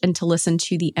message and to listen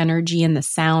to the energy and the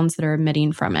sounds that are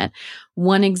emitting from it.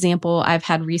 One example I've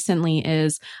had recently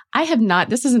is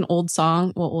this is an old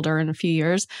song, well, older in a few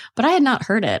years, but I had not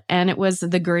heard it. And it was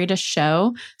The Greatest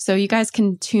Show. So you guys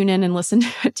can tune in and listen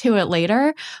to it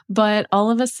later. But all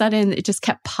of a sudden, it just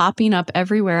kept popping up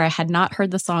everywhere. I had not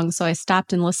heard the song, so I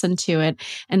stopped and listened to it.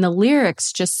 And the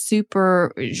lyrics just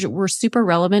were super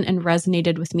relevant and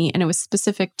resonated with me. And it was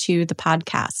specific to the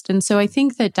podcast. And so I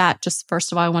think that just,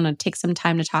 first of all, I want to take some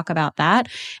time to talk about that.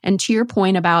 And to your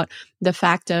point about the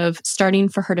fact of starting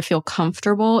for her to feel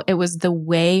comfortable, it was the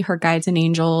way her guides and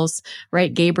angels,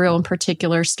 right? Gabriel in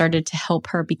particular, started to help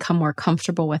her become more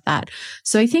comfortable with that.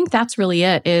 So I think that's really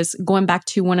it, is going back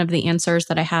to one of the answers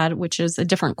that I had, which is a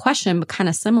different question, but kind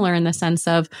of similar in the sense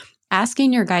of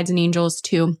asking your guides and angels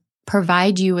to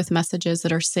provide you with messages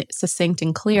that are succinct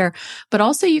and clear, but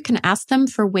also you can ask them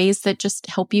for ways that just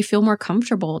help you feel more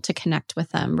comfortable to connect with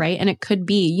them, right? And it could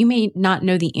be, you may not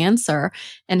know the answer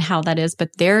and how that is,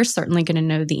 but they're certainly going to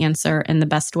know the answer and the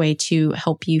best way to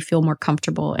help you feel more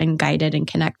comfortable and guided and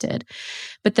connected.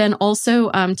 But then also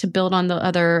to build on the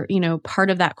other, part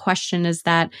of that question is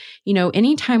that,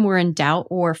 anytime we're in doubt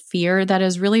or fear, that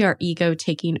is really our ego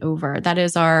taking over. That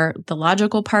is the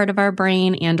logical part of our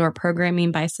brain and or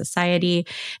programming by society.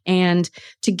 And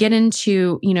to get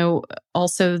into,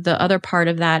 also the other part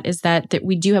of that is that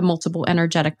we do have multiple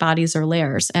energetic bodies or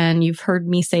layers. And you've heard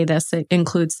me say this, it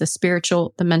includes the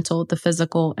spiritual, the mental, the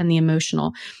physical, and the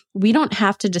emotional. We don't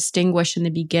have to distinguish in the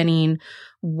beginning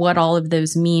what all of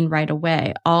those mean right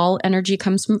away. All energy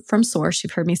comes from source.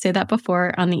 You've heard me say that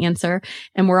before on the answer,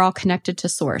 and we're all connected to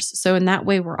source. So in that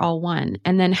way, we're all one.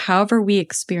 And then however we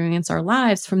experience our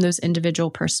lives from those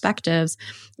individual perspectives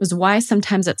is why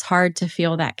sometimes it's hard to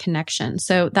feel that connection.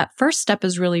 So that first step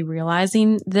is really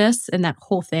realizing this and that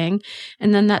whole thing.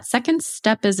 And then that second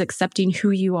step is accepting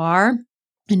who you are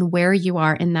and where you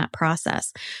are in that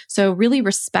process. So really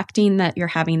respecting that you're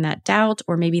having that doubt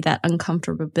or maybe that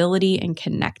uncomfortability and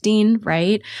connecting,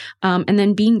 right? And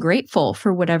then being grateful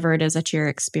for whatever it is that you're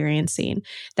experiencing.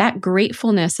 That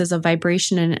gratefulness is a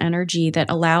vibration and energy that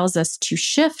allows us to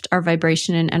shift our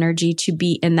vibration and energy to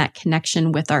be in that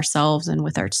connection with ourselves and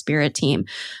with our spirit team.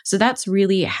 So that's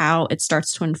really how it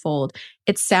starts to unfold.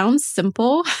 It sounds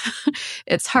simple.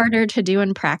 It's harder to do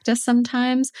in practice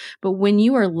sometimes, but when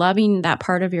you are loving that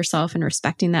part of yourself and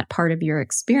respecting that part of your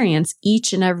experience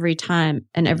each and every time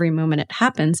and every moment it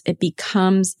happens, it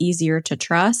becomes easier to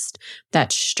trust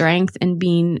that strength, and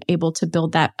being able to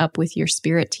build that up with your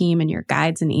spirit team and your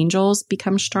guides and angels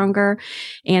becomes stronger.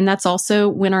 And that's also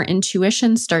when our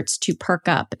intuition starts to perk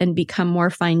up and become more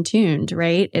fine-tuned,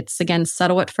 right? It's again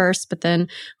subtle at first, but then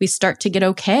we start to get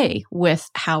okay with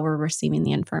how we're receiving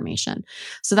the information.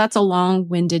 So that's a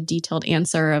long-winded, detailed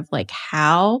answer of like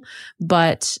how,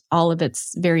 but all of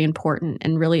it's very important.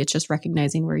 And really, it's just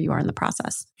recognizing where you are in the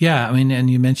process. Yeah. I mean, and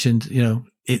you mentioned,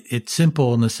 it's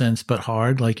simple in a sense, but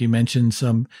hard. Like you mentioned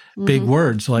some big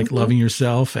words like loving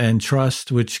yourself and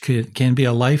trust, which can be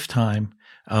a lifetime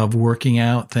of working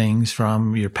out things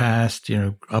from your past,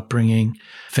 upbringing,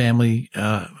 family,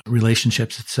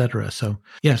 relationships, etc. So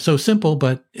yeah, so simple,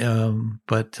 but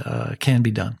can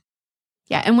be done.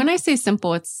 Yeah. And when I say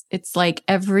simple, it's like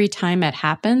every time it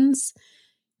happens,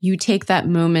 you take that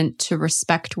moment to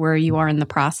respect where you are in the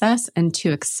process and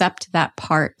to accept that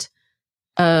part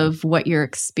of what you're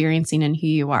experiencing and who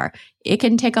you are. It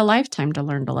can take a lifetime to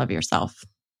learn to love yourself.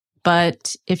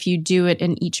 But if you do it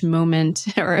in each moment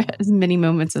or as many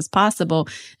moments as possible,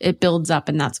 it builds up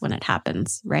and that's when it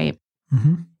happens, right?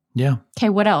 Mm-hmm. Yeah. Okay,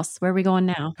 what else? Where are we going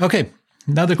now? Okay,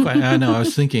 another question. I know, I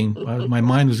was thinking, my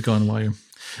mind was going while you're...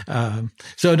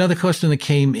 So another question that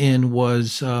came in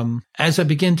was, as I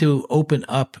begin to open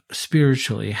up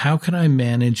spiritually, how can I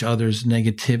manage others'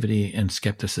 negativity and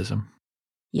skepticism?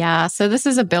 Yeah. So this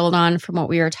is a build on from what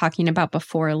we were talking about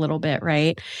before a little bit,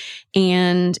 right?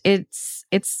 And it's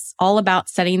all about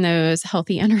setting those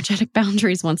healthy, energetic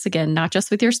boundaries once again, not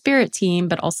just with your spirit team,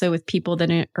 but also with people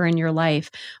that are in your life,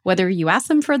 whether you ask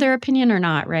them for their opinion or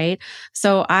not, right?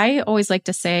 So I always like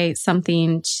to say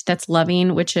something that's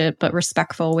loving, but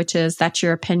respectful, which is that's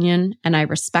your opinion and I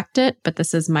respect it, but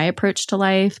this is my approach to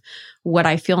life. What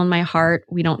I feel in my heart,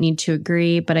 we don't need to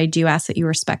agree, but I do ask that you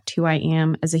respect who I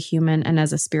am as a human and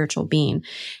as a spiritual being.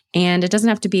 And it doesn't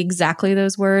have to be exactly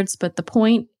those words, but the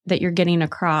point that you're getting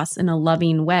across in a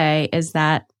loving way is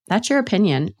that that's your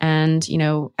opinion. And,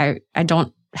 I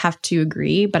don't have to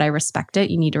agree, but I respect it.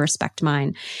 You need to respect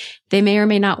mine. They may or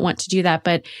may not want to do that.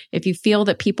 But if you feel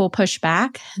that people push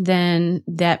back, then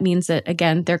that means that,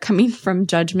 again, they're coming from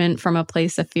judgment from a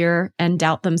place of fear and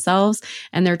doubt themselves,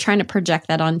 and they're trying to project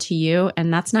that onto you.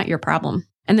 And that's not your problem.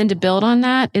 And then to build on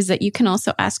that is that you can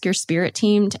also ask your spirit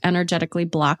team to energetically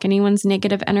block anyone's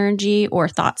negative energy or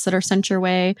thoughts that are sent your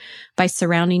way by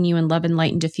surrounding you in love and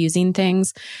light and diffusing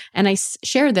things. And I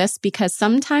share this because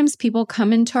sometimes people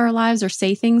come into our lives or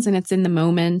say things and it's in the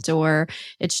moment or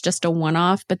it's just a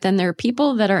one-off, but then there are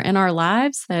people that are in our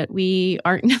lives that we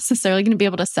aren't necessarily going to be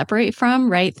able to separate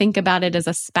from, right? Think about it as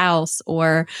a spouse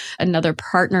or another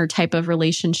partner type of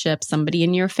relationship, somebody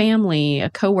in your family,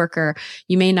 a coworker.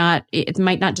 It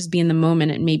might not just be in the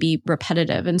moment, it may be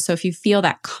repetitive. And so if you feel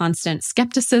that constant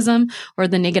skepticism or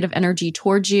the negative energy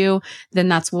towards you, then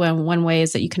that's one way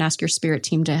is that you can ask your spirit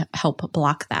team to help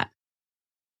block that.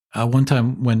 One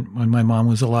time when my mom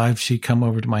was alive, she'd come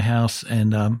over to my house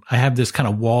and I have this kind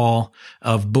of wall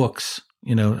of books,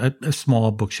 a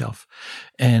small bookshelf.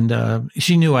 And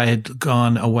she knew I had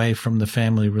gone away from the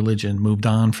family religion, moved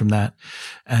on from that.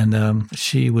 And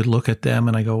she would look at them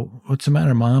and I go, "What's the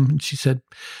matter, Mom?" And she said,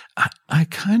 I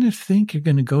kind of think you're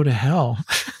going to go to hell.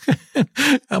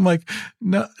 I'm like,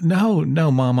 no,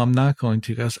 Mom, I'm not going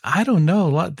to. She goes, I don't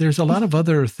know. There's a lot of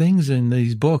other things in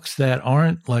these books that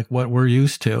aren't like what we're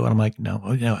used to. And I'm like, no,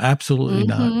 absolutely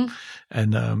not.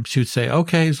 And she would say,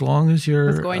 okay, as long as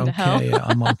you're going okay, to hell.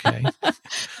 I'm okay.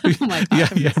 Oh my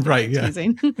God, yeah, right. Yeah.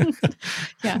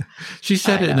 Yeah. She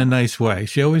said it in a nice way.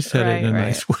 She always said it in a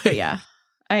nice way. Yeah.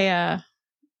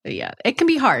 Yeah, it can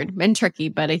be hard and tricky,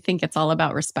 but I think it's all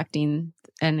about respecting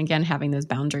and, again, having those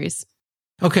boundaries.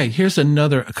 Okay, here's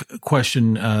another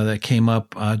question that came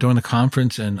up during the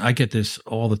conference, and I get this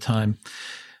all the time.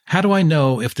 How do I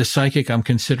know if the psychic I'm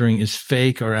considering is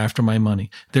fake or after my money?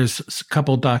 There's a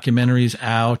couple documentaries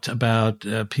out about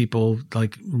people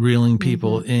like reeling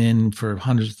people in for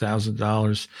hundreds of thousands of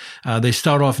dollars. They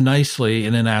start off nicely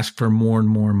and then ask for more and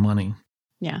more money.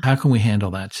 Yeah. How can we handle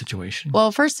that situation?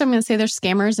 Well, first, I'm going to say there's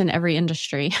scammers in every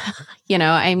industry. There's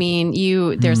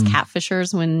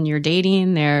catfishers when you're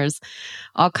dating. There's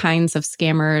all kinds of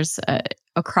scammers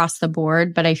across the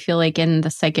board. But I feel like in the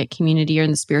psychic community or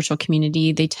in the spiritual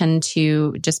community, they tend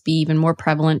to just be even more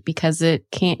prevalent because they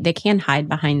can hide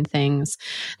behind things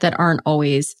that aren't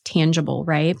always tangible,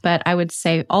 right? But I would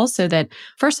say also that,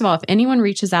 first of all, if anyone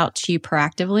reaches out to you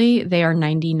proactively, they are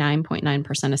 99.9% a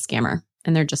scammer.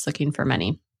 And they're just looking for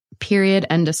money. Period.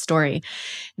 End of story.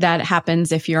 That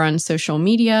happens if you're on social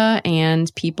media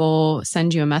and people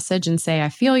send you a message and say, I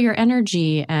feel your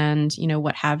energy and,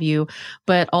 what have you.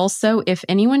 But also, if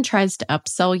anyone tries to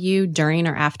upsell you during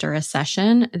or after a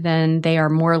session, then they are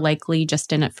more likely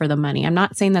just in it for the money. I'm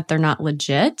not saying that they're not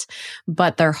legit,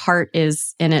 but their heart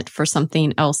is in it for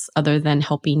something else other than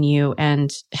helping you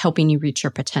and helping you reach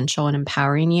your potential and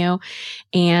empowering you.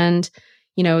 And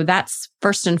that's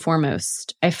First and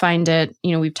foremost, I find it,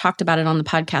 we've talked about it on the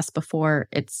podcast before.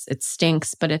 It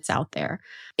stinks, but it's out there.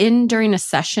 During a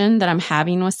session that I'm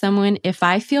having with someone, if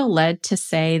I feel led to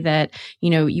say that,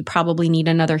 you probably need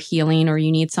another healing or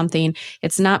you need something,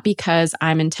 it's not because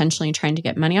I'm intentionally trying to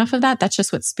get money off of that. That's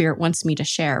just what Spirit wants me to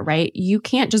share, right? You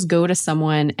can't just go to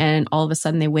someone and all of a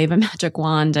sudden they wave a magic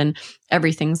wand and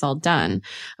everything's all done.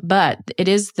 But it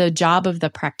is the job of the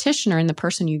practitioner and the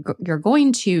person you're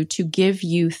going to give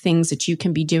you things that you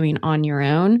can be doing on your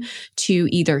own to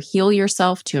either heal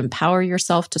yourself, to empower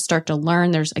yourself, to start to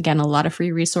learn. There's, again, a lot of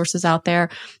free resources out there.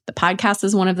 The podcast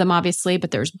is one of them, obviously,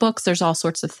 but there's books, there's all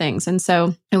sorts of things. And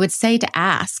so I would say to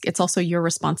ask, it's also your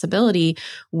responsibility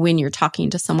when you're talking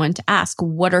to someone to ask,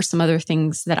 what are some other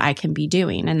things that I can be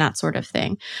doing and that sort of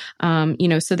thing.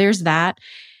 So there's that.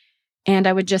 And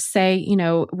I would just say,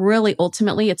 really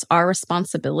ultimately it's our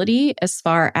responsibility as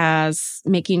far as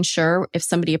making sure if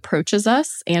somebody approaches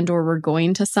us and or we're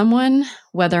going to someone,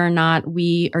 whether or not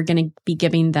we are going to be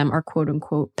giving them our quote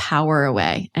unquote power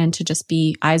away, and to just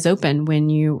be eyes open when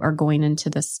you are going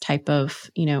into this type of,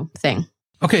 thing.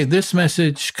 Okay. This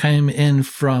message came in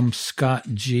from Scott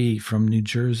G. from New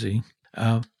Jersey.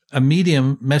 A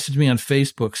medium messaged me on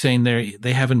Facebook saying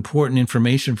they have important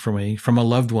information for me from a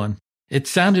loved one. It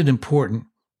sounded important.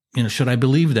 Should I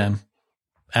believe them?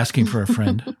 Asking for a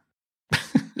friend.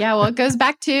 Yeah, well, it goes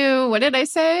back to, what did I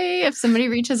say? If somebody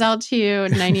reaches out to you,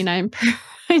 99%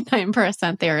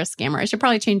 they are a scammer. I should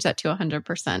probably change that to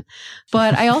 100%.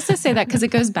 But I also say that because it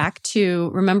goes back to,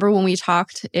 remember when we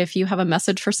talked, if you have a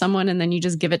message for someone and then you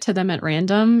just give it to them at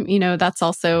random, that's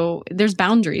also, there's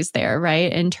boundaries there,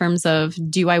 right? In terms of,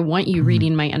 do I want you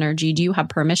reading my energy? Do you have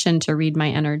permission to read my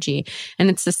energy? And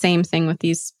it's the same thing with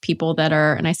these people that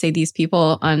are, and I say these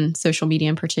people on social media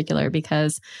in particular,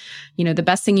 because, the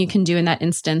best thing you can do in that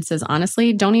instance is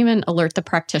honestly, don't even alert the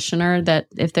practitioner that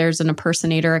if there's an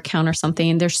impersonator account or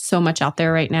something, there's so much out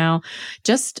there right now.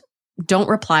 Just don't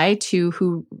reply to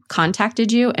who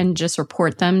contacted you and just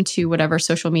report them to whatever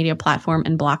social media platform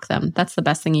and block them. That's the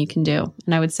best thing you can do.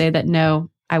 And I would say that no,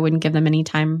 I wouldn't give them any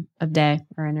time of day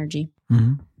or energy.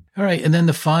 Mm-hmm. All right. And then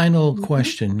the final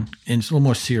question, and it's a little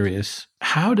more serious.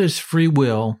 How does free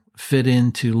will fit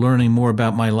into learning more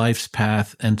about my life's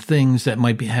path and things that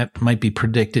might be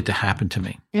predicted to happen to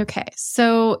me? Okay.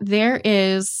 So there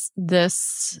is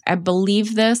this, I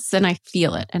believe this and I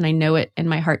feel it and I know it in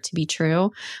my heart to be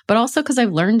true, but also because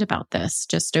I've learned about this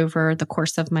just over the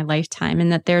course of my lifetime,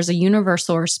 and that there's a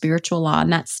universal or spiritual law,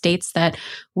 and that states that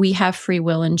we have free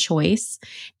will and choice.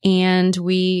 And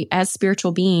we, as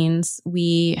spiritual beings,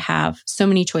 we have so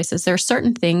many choices. There are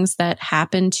certain things that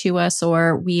happen to us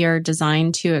or we are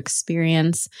designed to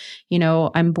experience.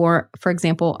 I'm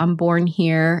born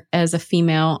here as a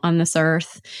female on this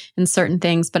earth in certain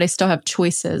things, but I still have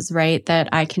choices, right, that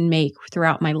I can make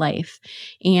throughout my life.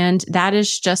 And that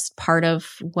is just part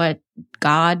of what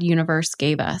God, universe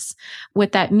gave us.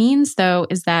 What that means, though,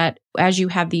 is that as you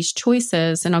have these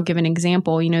choices, and I'll give an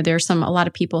example, there's a lot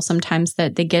of people sometimes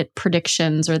that they get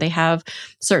predictions or they have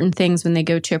certain things when they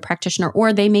go to a practitioner,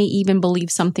 or they may even believe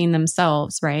something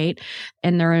themselves, right,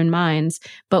 in their own minds,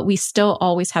 but we still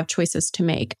always have choices to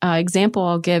make. Example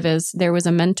I'll give is there was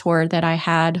a mentor that I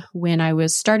had when I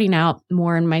was starting out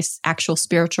more in my actual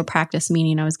spiritual practice,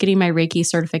 meaning I was getting my Reiki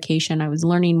certification. I was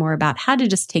learning more about how to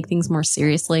just take things more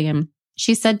seriously. And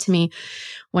she said to me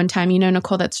one time,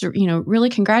 Nicole, that's, really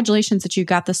congratulations that you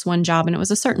got this one job. And it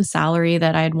was a certain salary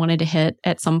that I had wanted to hit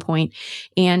at some point.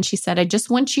 And she said, I just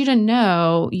want you to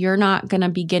know you're not going to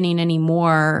be getting any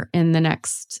more in the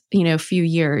next, few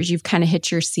years. You've kind of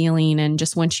hit your ceiling, and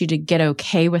just want you to get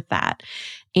okay with that.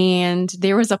 And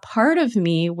there was a part of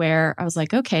me where I was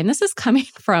like, okay, and this is coming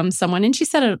from someone, and she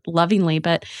said it lovingly,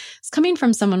 but it's coming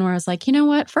from someone where I was like, you know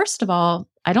what? First of all,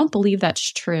 I don't believe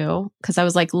that's true, because I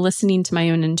was like listening to my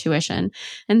own intuition.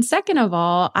 And second of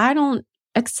all, I don't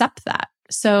accept that.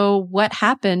 So what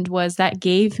happened was that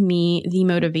gave me the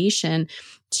motivation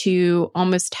to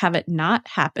almost have it not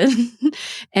happen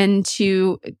and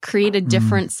to create a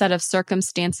different set of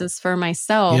circumstances for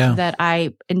myself that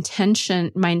my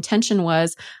intention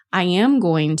was, I am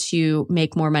going to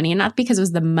make more money. And not because it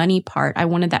was the money part. I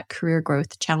wanted that career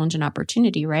growth, challenge, and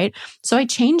opportunity, right? So I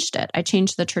changed it. I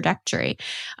changed the trajectory.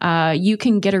 You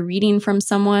can get a reading from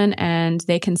someone and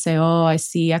they can say, oh, I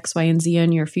see X, Y, and Z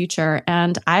in your future.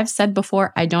 And I've said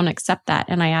before, I don't accept that.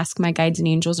 And I ask my guides and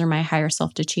angels or my higher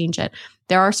self to change it.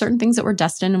 There are certain things that we're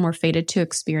destined and we're fated to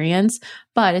experience.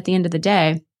 But at the end of the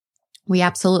day, we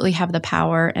absolutely have the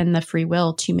power and the free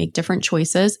will to make different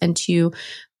choices and to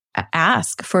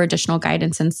ask for additional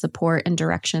guidance and support and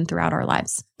direction throughout our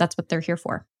lives. That's what they're here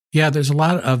for. Yeah, there's a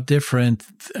lot of different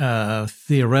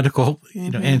theoretical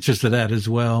answers to that as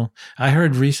well. I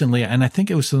heard recently, and I think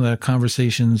it was in the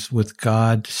Conversations with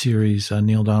God series,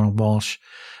 Neil Donald Walsh,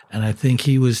 and I think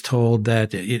he was told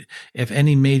that if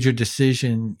any major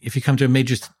decision, if you come to a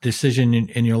major decision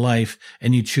in your life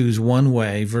and you choose one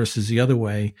way versus the other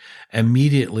way,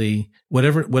 immediately,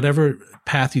 whatever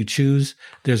path you choose,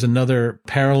 there's another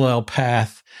parallel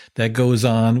path that goes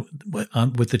on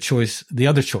with the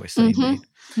other choice that you made.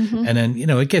 Mm-hmm. And then,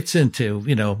 it gets into,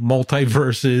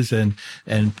 multiverses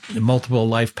and multiple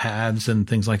life paths and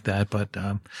things like that. But,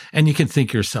 and you can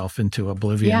think yourself into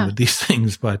oblivion with these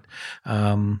things, but,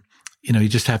 you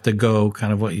just have to go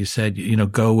kind of what you said,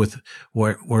 go with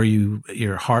where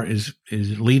your heart is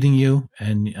leading you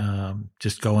and,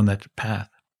 just go on that path.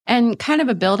 And kind of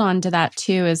a build on to that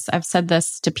too is I've said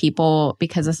this to people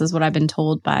because this is what I've been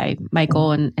told by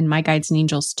Michael and my guides and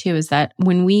angels too, is that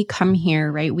when we come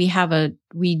here, right,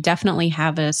 we definitely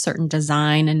have a certain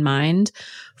design in mind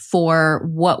for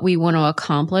what we want to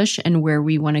accomplish and where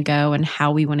we want to go and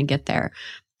how we want to get there.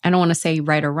 I don't want to say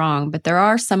right or wrong, but there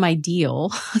are some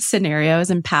ideal scenarios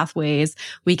and pathways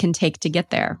we can take to get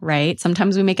there, right?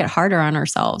 Sometimes we make it harder on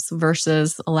ourselves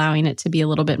versus allowing it to be a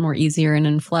little bit more easier and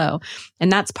in flow.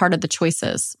 And that's part of the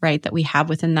choices, right, that we have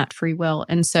within that free will.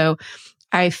 And so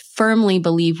I firmly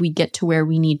believe we get to where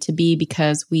we need to be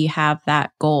because we have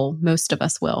that goal. Most of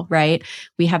us will, right?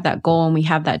 We have that goal and we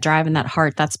have that drive and that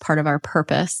heart. That's part of our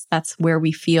purpose. That's where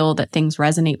we feel that things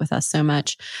resonate with us so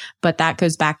much. But that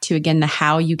goes back to, again, the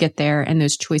how you get there and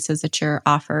those choices that you're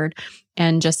offered.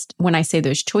 And just when I say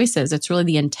those choices, it's really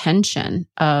the intention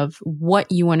of what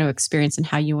you want to experience and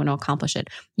how you want to accomplish it.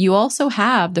 You also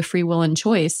have the free will and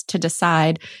choice to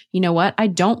decide, you know what, I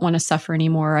don't want to suffer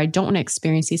anymore. Or I don't want to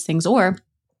experience these things. Or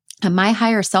my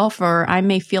higher self, or I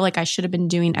may feel like I should have been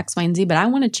doing X, Y, and Z, but I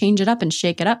want to change it up and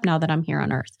shake it up now that I'm here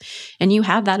on earth. And you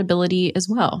have that ability as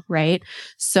well, right?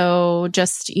 So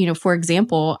just, for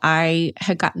example, I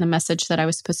had gotten the message that I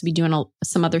was supposed to be doing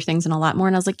some other things and a lot more.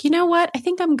 And I was like, you know what? I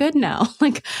think I'm good now.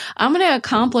 Like, I'm going to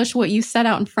accomplish what you set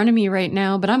out in front of me right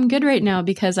now, but I'm good right now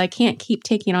because I can't keep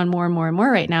taking on more and more and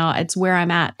more right now. It's where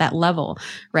I'm at, that level,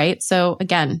 right? So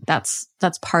again, that's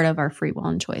part of our free will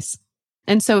and choice.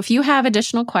 And so if you have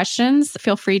additional questions,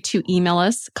 feel free to email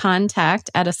us,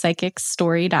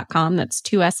 contact@apsychicstory.com. That's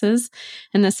 2 S's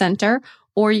in the center.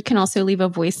 Or you can also leave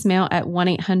a voicemail at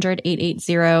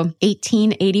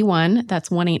 1-800-880-1881. That's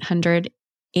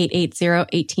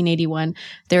 1-800-880-1881.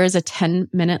 There is a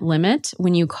 10-minute limit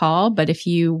when you call, but if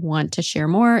you want to share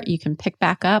more, you can pick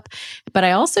back up. But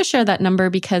I also share that number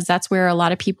because that's where a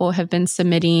lot of people have been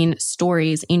submitting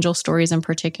stories, angel stories in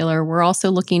particular. We're also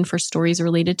looking for stories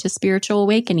related to spiritual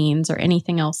awakenings or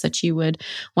anything else that you would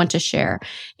want to share.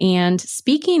 And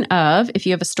speaking of, if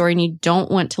you have a story and you don't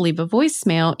want to leave a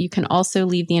voicemail, you can also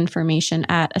leave the information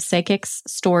at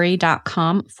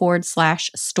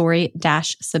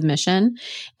apsychicstory.com/story-submission.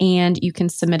 And you can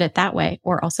submit it that way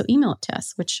or also email it to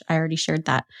us, which I already shared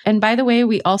that. And by the way,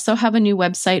 we also have a new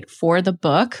website for the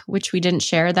book, which we didn't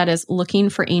share. That is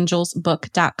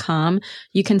lookingforangelsbook.com.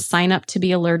 You can sign up to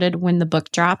be alerted when the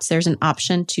book drops. There's an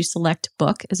option to select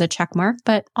book as a check mark,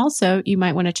 but also you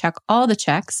might want to check all the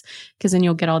checks because then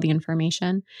you'll get all the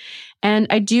information. And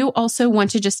I do also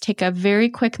want to just take a very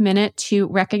quick minute to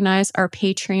recognize our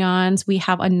Patreons. We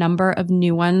have a number of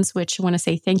new ones, which I want to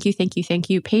say thank you, thank you, thank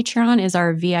you. Patreon is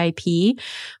our VIP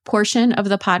portion of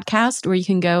the podcast where you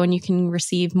can go and you can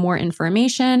receive more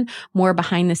information, more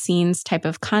behind the scenes type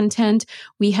of content.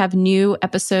 We have new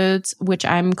episodes, which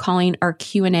I'm calling our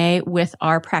Q&A with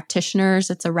our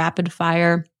practitioners. It's a rapid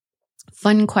fire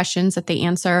fun questions that they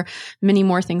answer, many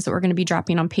more things that we're going to be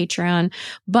dropping on Patreon.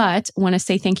 But want to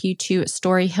say thank you to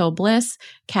Story Hill Bliss,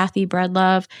 Kathy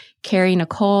Breadlove, Carrie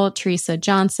Nicole, Teresa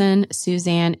Johnson,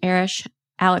 Suzanne Erish,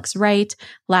 Alex Wright,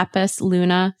 Lapis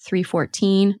Luna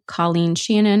 314, Colleen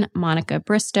Shannon, Monica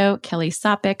Bristow, Kelly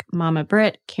Sopik, Mama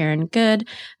Britt, Karen Good,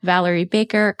 Valerie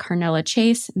Baker, Carnella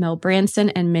Chase, Mel Branson,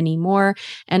 and many more.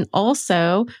 And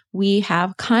also, we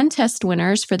have contest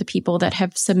winners for the people that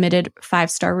have submitted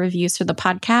 5-star reviews for the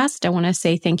podcast. I want to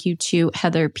say thank you to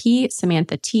Heather P.,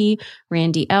 Samantha T.,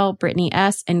 Randy L., Brittany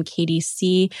S., and Katie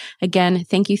C. Again,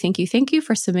 thank you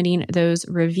for submitting those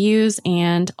reviews.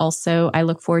 And also, I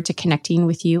look forward to connecting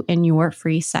with you in your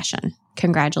free session.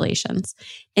 Congratulations.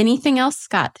 Anything else,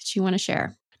 Scott, that you want to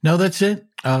share? No, that's it.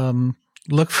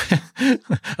 Look,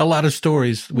 a lot of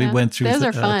stories we went through those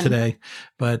are fun. Today,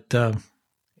 but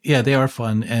Yeah, they are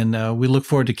fun. And we look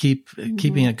forward to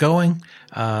keeping it going.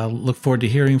 Look forward to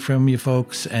hearing from you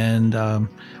folks. And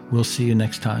we'll see you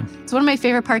next time. It's one of my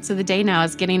favorite parts of the day now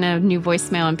is getting a new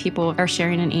voicemail and people are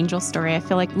sharing an angel story. I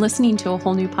feel like listening to a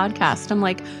whole new podcast. I'm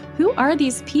like, who are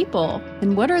these people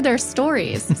and what are their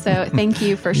stories? So thank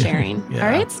you for sharing. Yeah.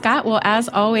 All right, Scott. Well, as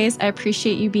always, I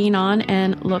appreciate you being on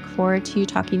and look forward to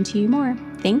talking to you more.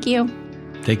 Thank you.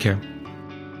 Take care.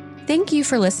 Thank you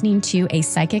for listening to A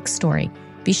Psychic Story.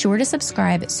 Be sure to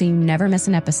subscribe so you never miss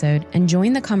an episode and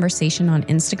join the conversation on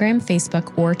Instagram,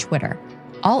 Facebook, or Twitter.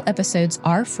 All episodes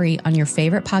are free on your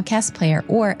favorite podcast player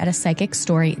or at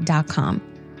apsychicstory.com.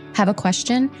 Have a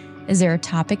question? Is there a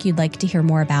topic you'd like to hear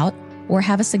more about? Or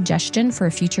have a suggestion for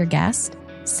a future guest?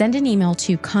 Send an email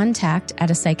to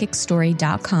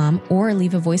contact@apsychicstory.com or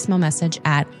leave a voicemail message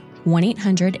at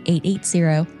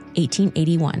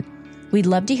 1-800-880-1881. We'd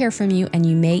love to hear from you, and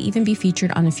you may even be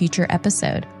featured on a future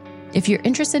episode. If you're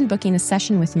interested in booking a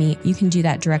session with me, you can do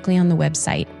that directly on the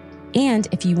website. And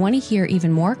if you want to hear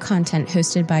even more content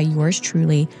hosted by yours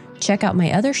truly, check out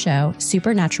my other show,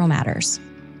 Supernatural Matters.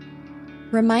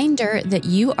 Reminder that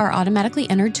you are automatically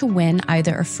entered to win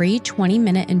either a free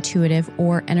 20-minute intuitive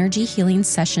or energy healing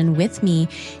session with me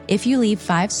if you leave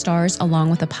 5 stars along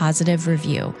with a positive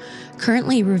review.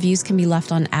 Currently, reviews can be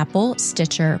left on Apple,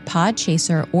 Stitcher,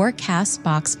 Podchaser, or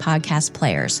CastBox podcast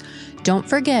players. Don't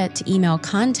forget to email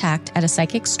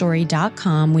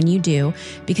contact@apsychicstory.com when you do,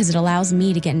 because it allows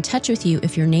me to get in touch with you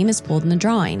if your name is pulled in the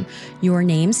drawing. Your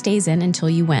name stays in until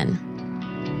you win.